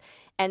name was,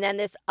 and then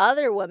this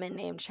other woman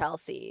named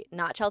Chelsea,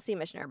 not Chelsea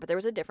Missioner, but there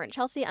was a different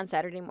Chelsea on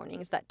Saturday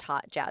mornings that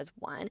taught Jazz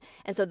 1,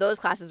 and so those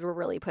classes were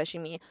really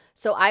pushing me.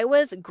 So I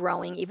was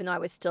growing, even though I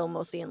was still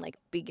mostly in like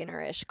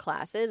beginner-ish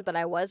classes, but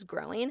I was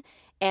growing,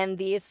 and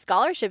these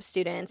scholarship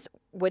students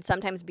would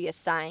sometimes be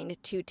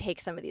assigned to take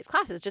some of these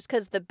classes just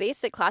because the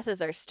basic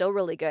classes are still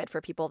really good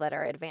for people that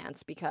are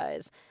advanced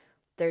because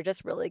they're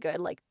just really good,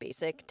 like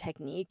basic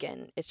technique,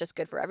 and it's just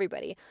good for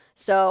everybody.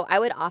 So I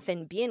would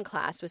often be in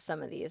class with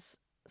some of these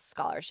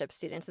scholarship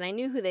students, and I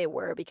knew who they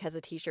were because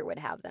a teacher would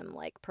have them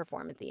like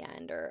perform at the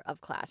end or of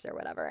class or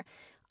whatever.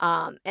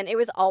 And it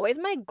was always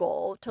my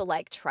goal to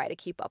like try to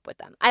keep up with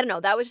them. I don't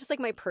know. That was just like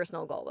my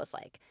personal goal was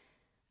like,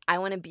 I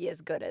want to be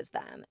as good as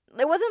them.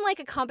 It wasn't like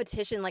a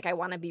competition, like I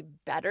want to be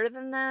better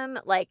than them.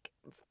 Like,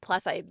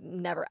 plus I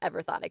never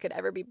ever thought I could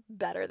ever be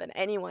better than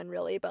anyone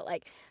really, but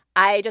like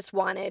I just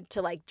wanted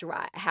to like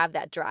have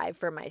that drive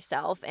for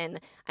myself. And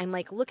I'm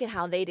like, look at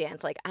how they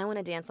dance. Like I want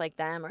to dance like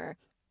them, or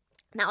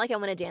not like I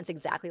want to dance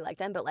exactly like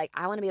them, but like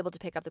I want to be able to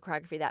pick up the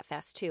choreography that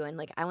fast too. And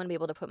like I want to be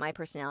able to put my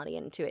personality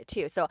into it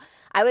too. So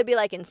I would be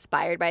like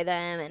inspired by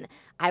them, and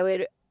I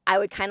would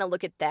kind of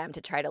look at them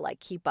to try to like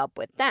keep up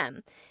with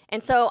them.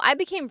 And so I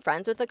became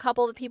friends with a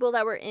couple of people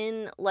that were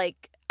in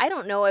like, I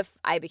don't know if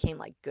I became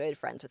like good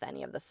friends with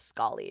any of the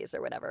Schollies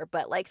or whatever,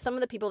 but like some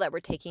of the people that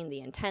were taking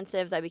the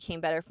intensives I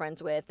became better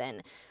friends with.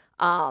 And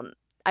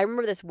I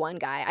remember this one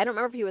guy, I don't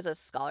remember if he was a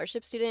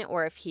scholarship student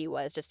or if he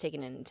was just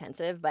taking an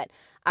intensive, but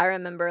I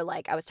remember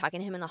like I was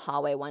talking to him in the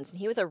hallway once, and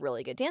he was a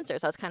really good dancer.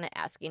 So I was kind of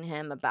asking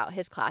him about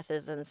his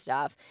classes and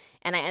stuff.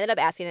 And I ended up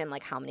asking him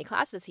like how many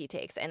classes he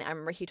takes. And I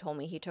remember he told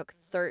me he took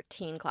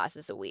 13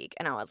 classes a week.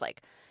 And I was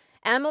like,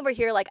 and I'm over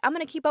here like, I'm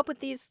going to keep up with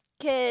these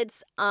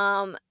kids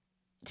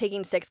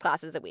taking 6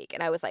 classes a week.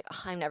 And I was like,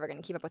 oh, I'm never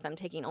going to keep up with them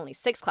taking only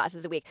 6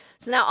 classes a week.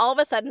 So now all of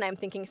a sudden I'm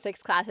thinking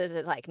 6 classes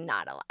is like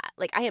not a lot.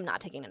 Like I am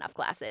not taking enough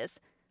classes.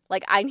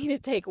 Like, I need to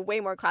take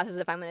way more classes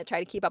if I'm going to try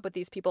to keep up with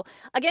these people.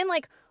 Again,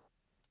 like,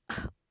 I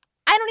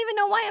don't even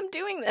know why I'm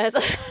doing this.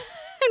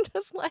 I'm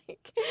just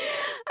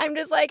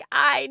like,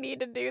 I need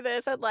to do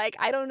this. And, like,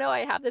 I don't know.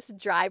 I have this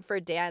drive for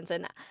dance,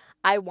 and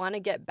I want to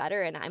get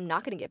better, and I'm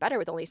not going to get better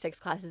with only 6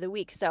 classes a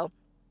week. So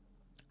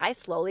I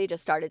slowly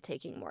just started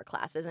taking more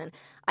classes, and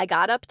I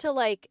got up to,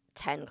 like,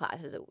 10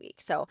 classes a week.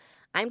 So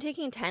I'm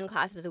taking 10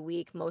 classes a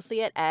week,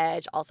 mostly at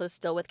Edge, also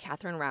still with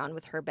Catherine Round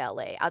with her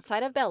ballet.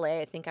 Outside of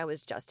ballet, I think I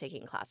was just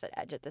taking class at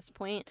Edge at this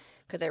point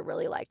because I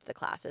really liked the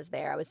classes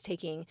there. I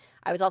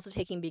was also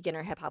taking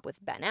beginner hip hop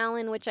with Ben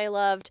Allen, which I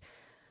loved.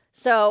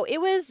 So it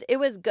was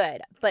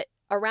good. But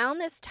around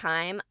this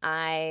time,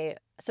 I'm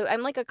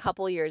like a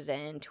couple years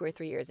in, 2 or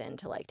 3 years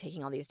into like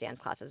taking all these dance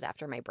classes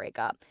after my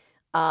breakup.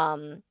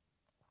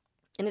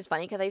 And it's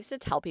funny because I used to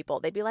tell people,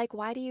 they'd be like,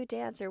 why do you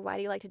dance, or why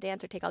do you like to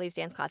dance or take all these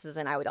dance classes?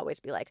 And I would always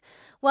be like,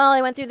 well,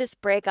 I went through this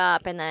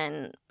breakup and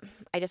then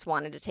I just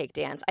wanted to take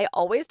dance. I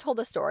always told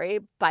the story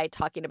by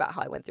talking about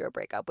how I went through a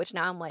breakup, which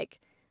now I'm like,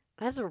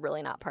 that's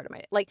really not part of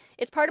my, like,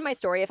 it's part of my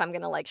story if I'm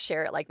going to like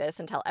share it like this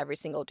and tell every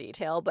single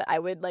detail, but I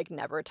would like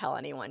never tell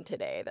anyone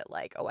today that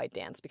like, oh, I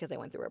danced because I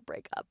went through a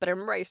breakup. But I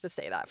remember I used to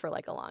say that for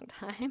like a long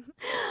time.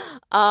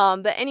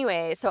 But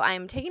anyway, so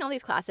I'm taking all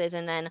these classes,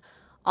 and then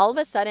all of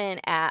a sudden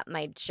at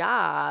my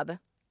job,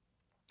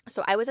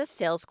 so I was a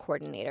sales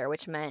coordinator,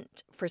 which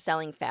meant for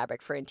selling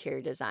fabric for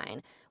interior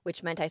design,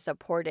 which meant I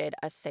supported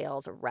a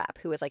sales rep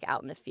who was like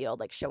out in the field,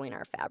 like showing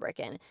our fabric.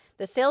 And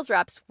the sales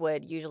reps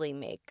would usually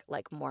make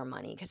like more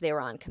money because they were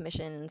on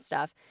commission and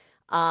stuff.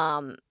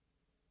 I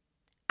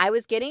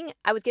was getting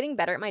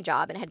better at my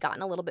job and had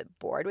gotten a little bit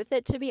bored with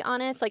it, to be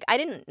honest. Like I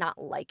didn't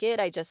not like it.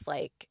 I just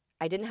like,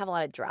 I didn't have a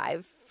lot of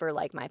drive for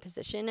like my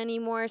position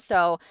anymore.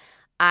 So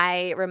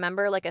I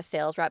remember like a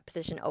sales rep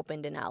position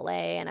opened in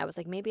LA, and I was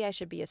like, maybe I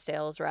should be a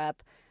sales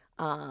rep.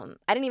 I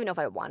didn't even know if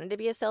I wanted to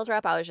be a sales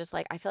rep. I was just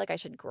like, I feel like I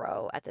should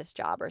grow at this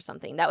job or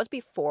something. That was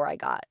before I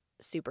got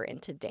super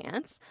into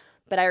dance.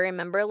 But I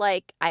remember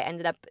like I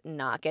ended up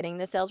not getting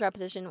the sales rep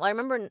position. Well, I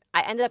remember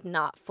I ended up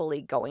not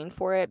fully going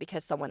for it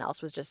because someone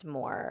else was just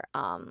more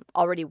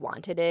already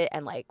wanted it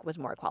and like was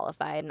more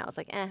qualified. And I was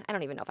like, I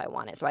don't even know if I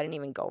want it. So I didn't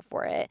even go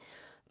for it.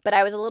 But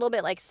I was a little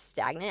bit like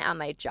stagnant on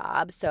my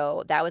job.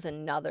 So that was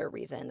another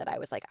reason that I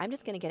was like, I'm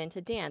just going to get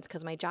into dance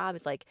because my job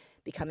is like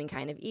becoming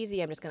kind of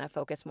easy. I'm just going to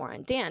focus more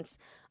on dance.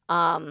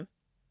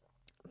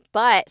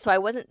 But so I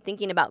wasn't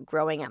thinking about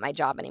growing at my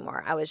job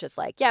anymore. I was just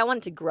like, yeah, I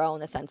wanted to grow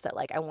in the sense that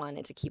like I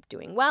wanted to keep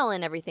doing well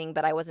and everything,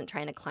 but I wasn't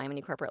trying to climb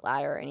any corporate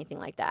ladder or anything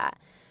like that.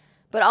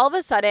 But all of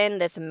a sudden,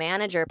 this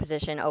manager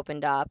position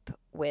opened up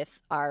with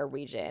our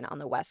region on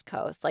the West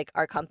Coast. Like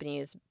our company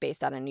is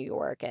based out of New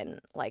York and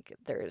like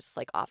there's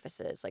like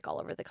offices like all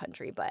over the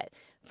country. But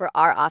for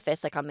our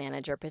office, like a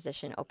manager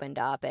position opened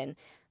up and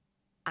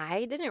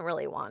I didn't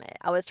really want it.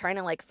 I was trying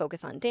to like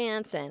focus on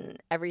dance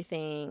and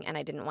everything, and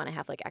I didn't want to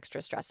have like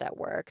extra stress at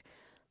work.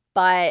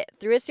 But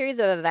through a series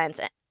of events,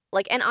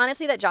 like, and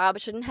honestly, that job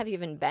shouldn't have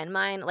even been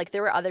mine. Like,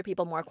 there were other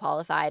people more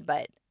qualified,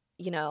 but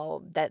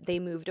that they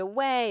moved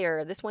away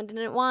or this one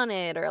didn't want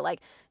it or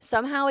like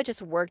somehow it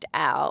just worked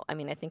out. I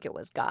mean, I think it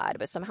was God,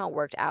 but somehow it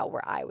worked out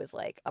where I was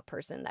like a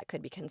person that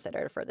could be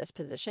considered for this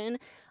position.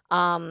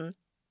 And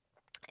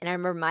I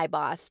remember my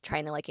boss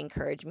trying to like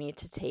encourage me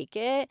to take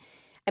it.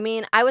 I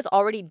mean, I was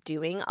already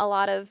doing a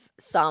lot of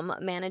some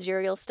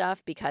managerial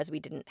stuff because we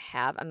didn't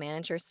have a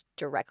manager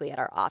directly at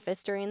our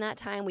office during that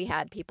time. We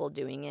had people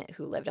doing it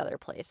who lived other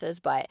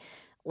places, but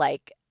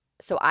like,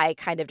 so I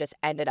kind of just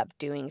ended up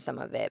doing some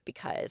of it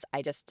because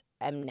I just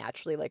am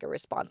naturally like a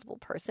responsible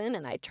person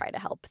and I try to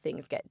help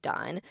things get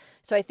done.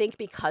 So I think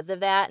because of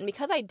that and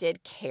because I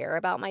did care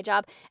about my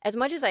job, as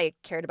much as I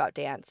cared about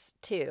dance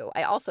too,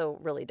 I also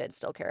really did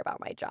still care about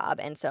my job.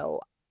 And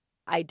so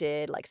I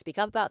did like speak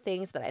up about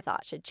things that I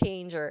thought should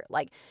change or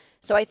like,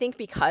 so I think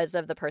because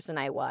of the person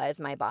I was,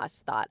 my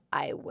boss thought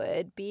I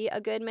would be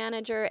a good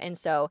manager. And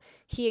so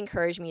he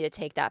encouraged me to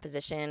take that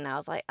position. And I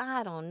was like,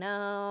 I don't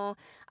know.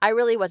 I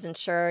really wasn't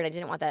sure and I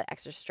didn't want that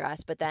extra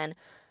stress. But then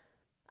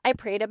I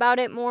prayed about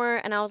it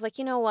more and I was like,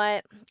 you know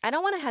what? I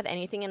don't want to have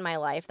anything in my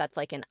life that's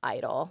like an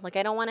idol. Like,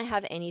 I don't want to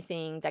have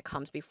anything that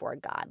comes before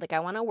God. Like, I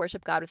want to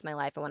worship God with my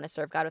life. I want to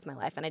serve God with my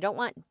life. And I don't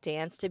want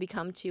dance to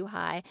become too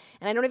high.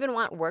 And I don't even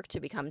want work to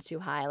become too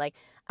high. Like,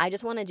 I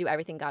just want to do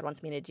everything God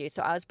wants me to do.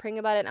 So I was praying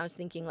about it and I was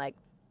thinking, like,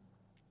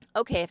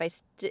 okay,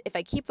 if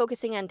I keep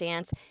focusing on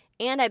dance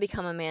and I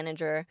become a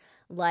manager,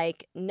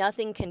 like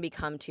nothing can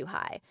become too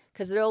high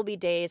because there will be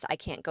days I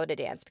can't go to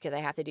dance because I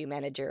have to do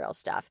managerial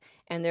stuff,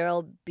 and there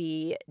will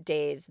be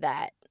days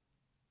that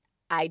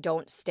I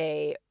don't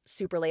stay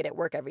super late at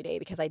work every day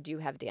because I do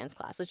have dance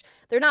class, which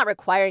they're not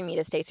requiring me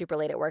to stay super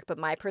late at work, but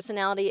my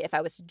personality, if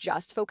I was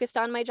just focused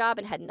on my job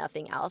and had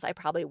nothing else, I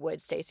probably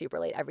would stay super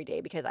late every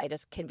day because I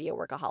just can be a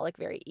workaholic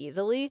very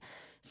easily.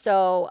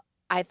 So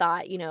I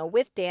thought,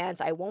 with dance,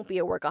 I won't be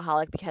a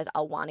workaholic because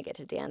I'll want to get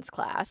to dance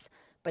class,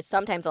 but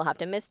sometimes I'll have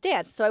to miss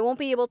dance. So I won't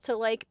be able to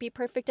like be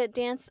perfect at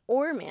dance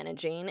or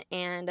managing,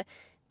 and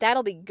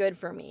that'll be good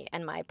for me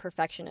and my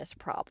perfectionist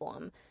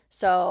problem.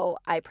 So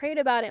I prayed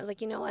about it. I was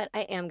like, you know what?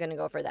 I am going to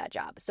go for that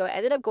job. So I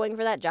ended up going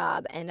for that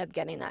job, ended up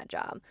getting that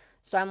job.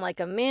 So I'm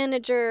like a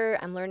manager.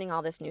 I'm learning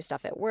all this new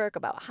stuff at work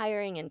about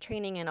hiring and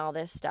training and all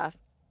this stuff.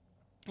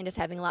 And just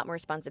having a lot more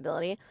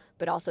responsibility,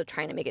 but also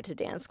trying to make it to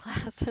dance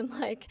class. And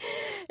like,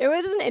 it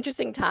was just an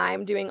interesting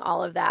time doing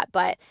all of that.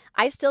 But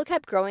I still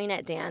kept growing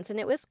at dance. And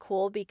it was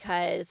cool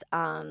because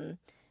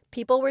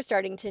people were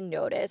starting to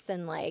notice.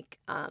 And like,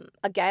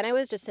 again, I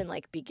was just in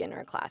like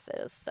beginner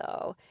classes.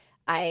 So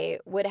I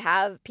would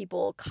have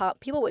people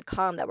would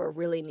come that were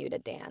really new to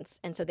dance.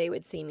 And so they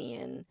would see me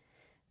and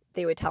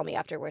they would tell me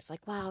afterwards,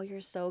 like, wow,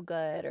 you're so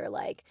good. Or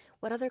like,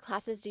 what other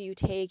classes do you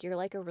take? You're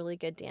like a really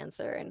good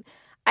dancer. And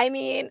I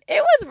mean,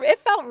 it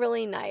felt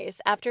really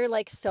nice after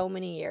like so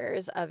many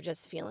years of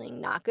just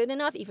feeling not good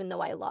enough, even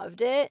though I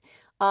loved it.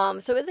 So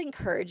it was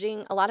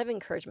encouraging, a lot of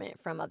encouragement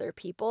from other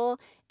people.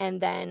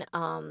 And then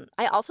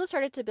I also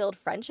started to build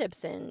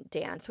friendships in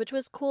dance, which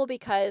was cool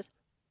because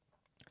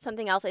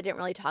something else I didn't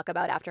really talk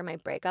about after my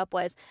breakup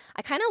was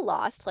I kind of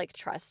lost like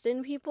trust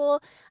in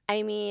people.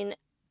 I mean,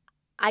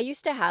 I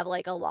used to have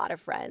like a lot of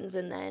friends,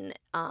 and then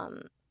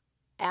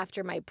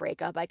after my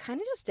breakup, I kind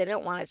of just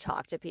didn't want to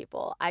talk to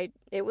people.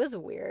 It was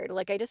weird.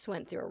 Like, I just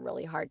went through a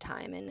really hard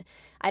time and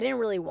I didn't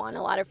really want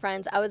a lot of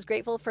friends. I was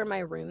grateful for my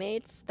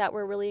roommates that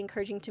were really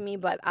encouraging to me,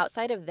 but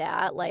outside of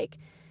that, like,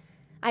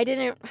 I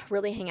didn't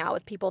really hang out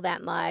with people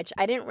that much.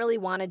 I didn't really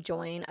want to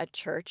join a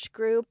church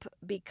group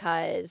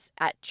because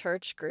at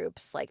church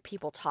groups, like,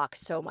 people talk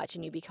so much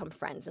and you become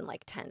friends in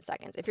like 10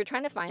 seconds. If you're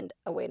trying to find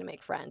a way to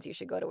make friends, you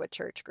should go to a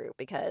church group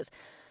because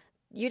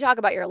you talk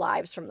about your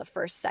lives from the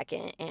first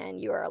second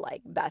and you are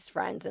like best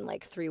friends in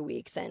like 3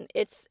 weeks, and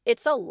it's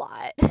a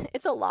lot.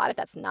 It's a lot if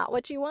that's not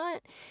what you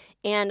want.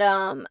 And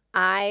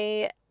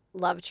I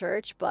love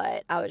church,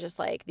 but I was just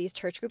like, these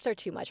church groups are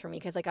too much for me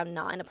because like I'm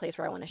not in a place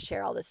where I want to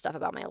share all this stuff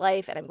about my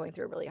life and I'm going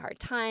through a really hard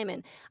time.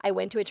 And I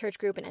went to a church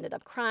group and ended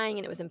up crying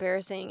and it was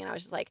embarrassing, and I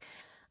was just like,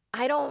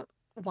 I don't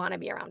want to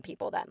be around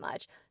people that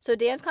much. So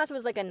dance class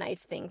was like a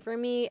nice thing for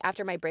me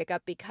after my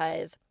breakup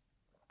because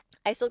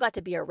I still got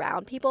to be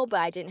around people,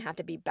 but I didn't have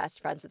to be best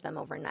friends with them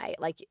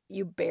overnight. Like,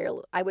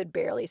 I would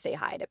barely say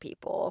hi to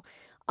people.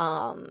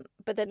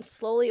 But then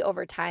slowly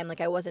over time,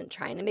 like I wasn't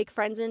trying to make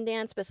friends in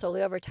dance, but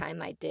slowly over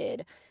time I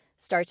did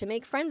start to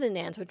make friends in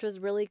dance, which was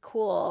really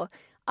cool.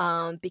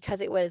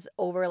 Because it was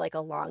over like a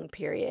long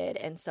period.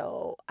 And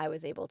so I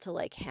was able to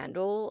like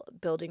handle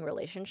building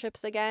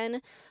relationships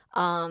again.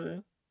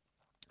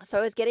 So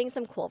I was getting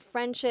some cool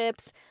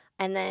friendships,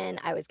 and then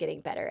I was getting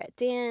better at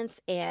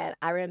dance. And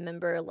I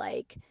remember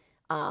like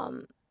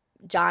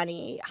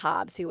Johnny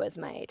Hobbs, who was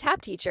my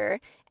tap teacher,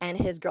 and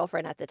his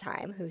girlfriend at the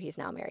time, who he's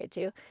now married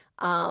to.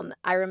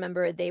 I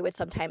remember they would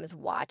sometimes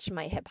watch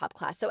my hip hop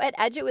class. So at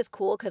Edge, it was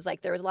cool because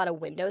like there was a lot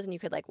of windows and you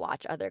could like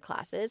watch other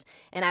classes.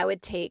 And I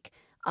would take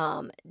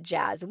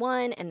Jazz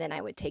 1, and then I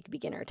would take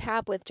beginner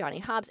tap with Johnny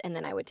Hobbs, and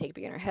then I would take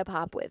beginner hip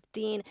hop with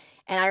Dean.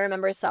 And I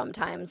remember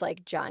sometimes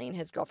like Johnny and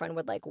his girlfriend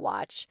would like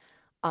watch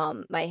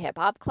my hip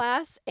hop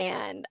class,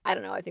 and I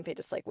don't know, I think they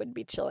just like would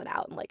be chilling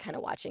out and like kind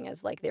of watching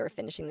as like they were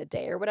finishing the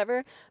day or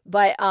whatever.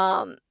 But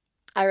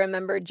I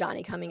remember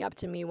Johnny coming up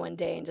to me one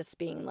day and just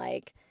being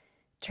like,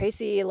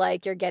 Tracy,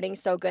 like, you're getting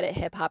so good at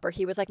hip hop. Or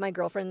he was like, my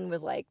girlfriend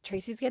was like,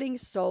 Tracy's getting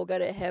so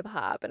good at hip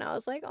hop. And I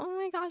was like, oh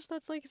my gosh,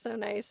 that's like so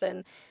nice.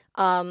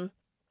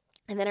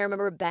 And then I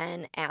remember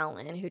Ben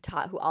Allen,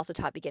 who also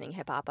taught beginning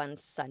hip hop on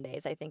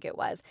Sundays, I think it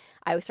was.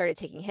 I started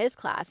taking his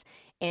class,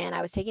 and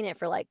I was taking it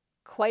for like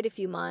quite a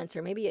few months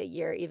or maybe a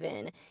year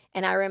even.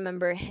 And I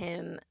remember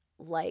him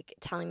like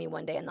telling me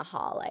one day in the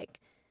hall,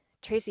 like,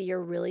 Tracy,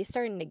 you're really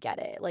starting to get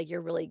it. Like,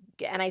 you're really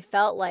good. And I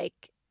felt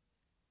like,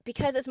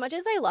 because as much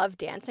as I love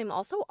dance, I'm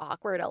also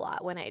awkward a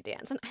lot when I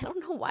dance. And I don't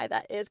know why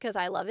that is, because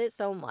I love it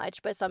so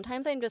much. But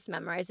sometimes I'm just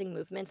memorizing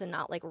movements and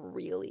not like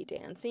really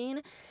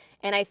dancing.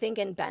 And I think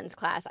in Ben's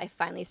class, I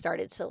finally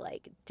started to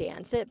like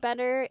dance it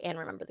better and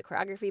remember the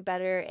choreography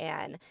better.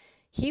 And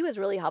he was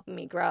really helping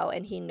me grow,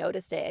 and he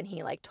noticed it and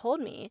he like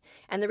told me.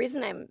 And the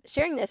reason I'm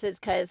sharing this is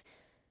because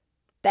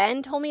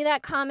Ben told me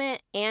that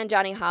comment and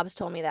Johnny Hobbs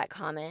told me that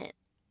comment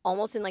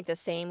almost in like the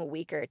same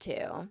week or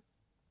two.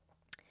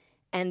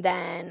 And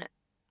then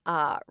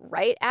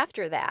right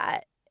after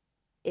that,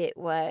 it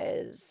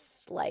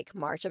was like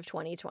March of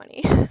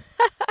 2020.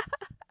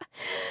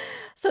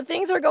 So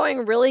things were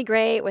going really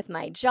great with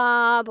my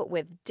job,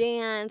 with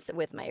dance,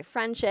 with my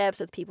friendships,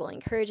 with people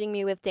encouraging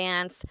me with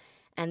dance.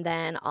 And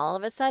then all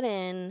of a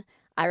sudden,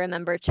 I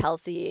remember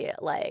Chelsea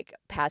like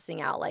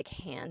passing out like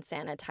hand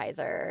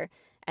sanitizer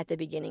at the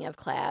beginning of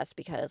class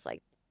because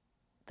like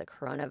the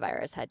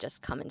coronavirus had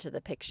just come into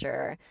the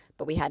picture,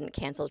 but we hadn't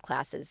canceled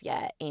classes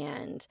yet.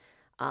 And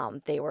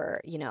they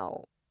were,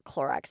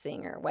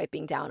 Cloroxing or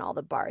wiping down all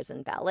the bars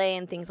and ballet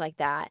and things like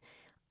that.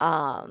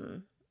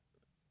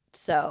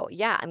 So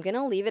yeah, I'm going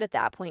to leave it at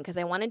that point because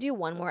I want to do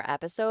one more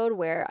episode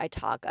where I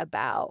talk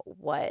about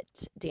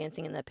what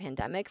dancing in the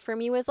pandemic for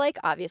me was like.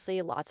 Obviously,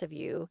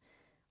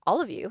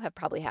 all of you have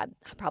probably had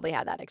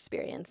that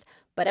experience,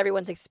 but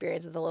everyone's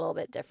experience is a little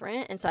bit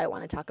different. And so I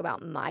want to talk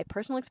about my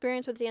personal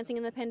experience with dancing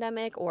in the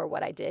pandemic, or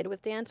what I did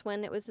with dance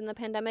when it was in the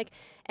pandemic.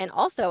 And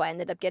also I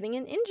ended up getting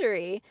an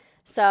injury.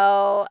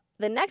 So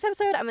the next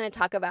episode, I'm going to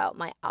talk about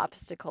my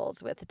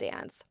obstacles with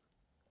dance.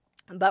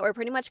 But we're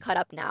pretty much caught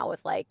up now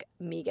with like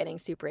me getting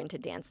super into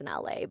dance in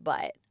LA,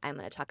 but I'm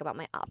going to talk about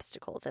my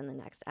obstacles in the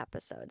next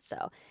episode.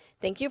 So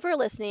thank you for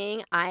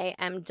listening. I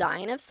am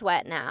dying of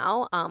sweat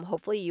now.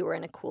 Hopefully you were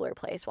in a cooler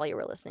place while you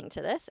were listening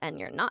to this and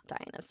you're not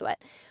dying of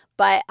sweat.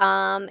 But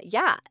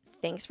yeah,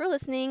 thanks for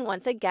listening.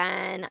 Once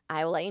again,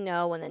 I will let you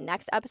know when the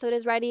next episode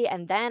is ready,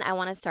 and then I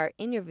want to start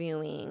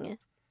interviewing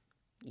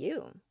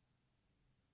you.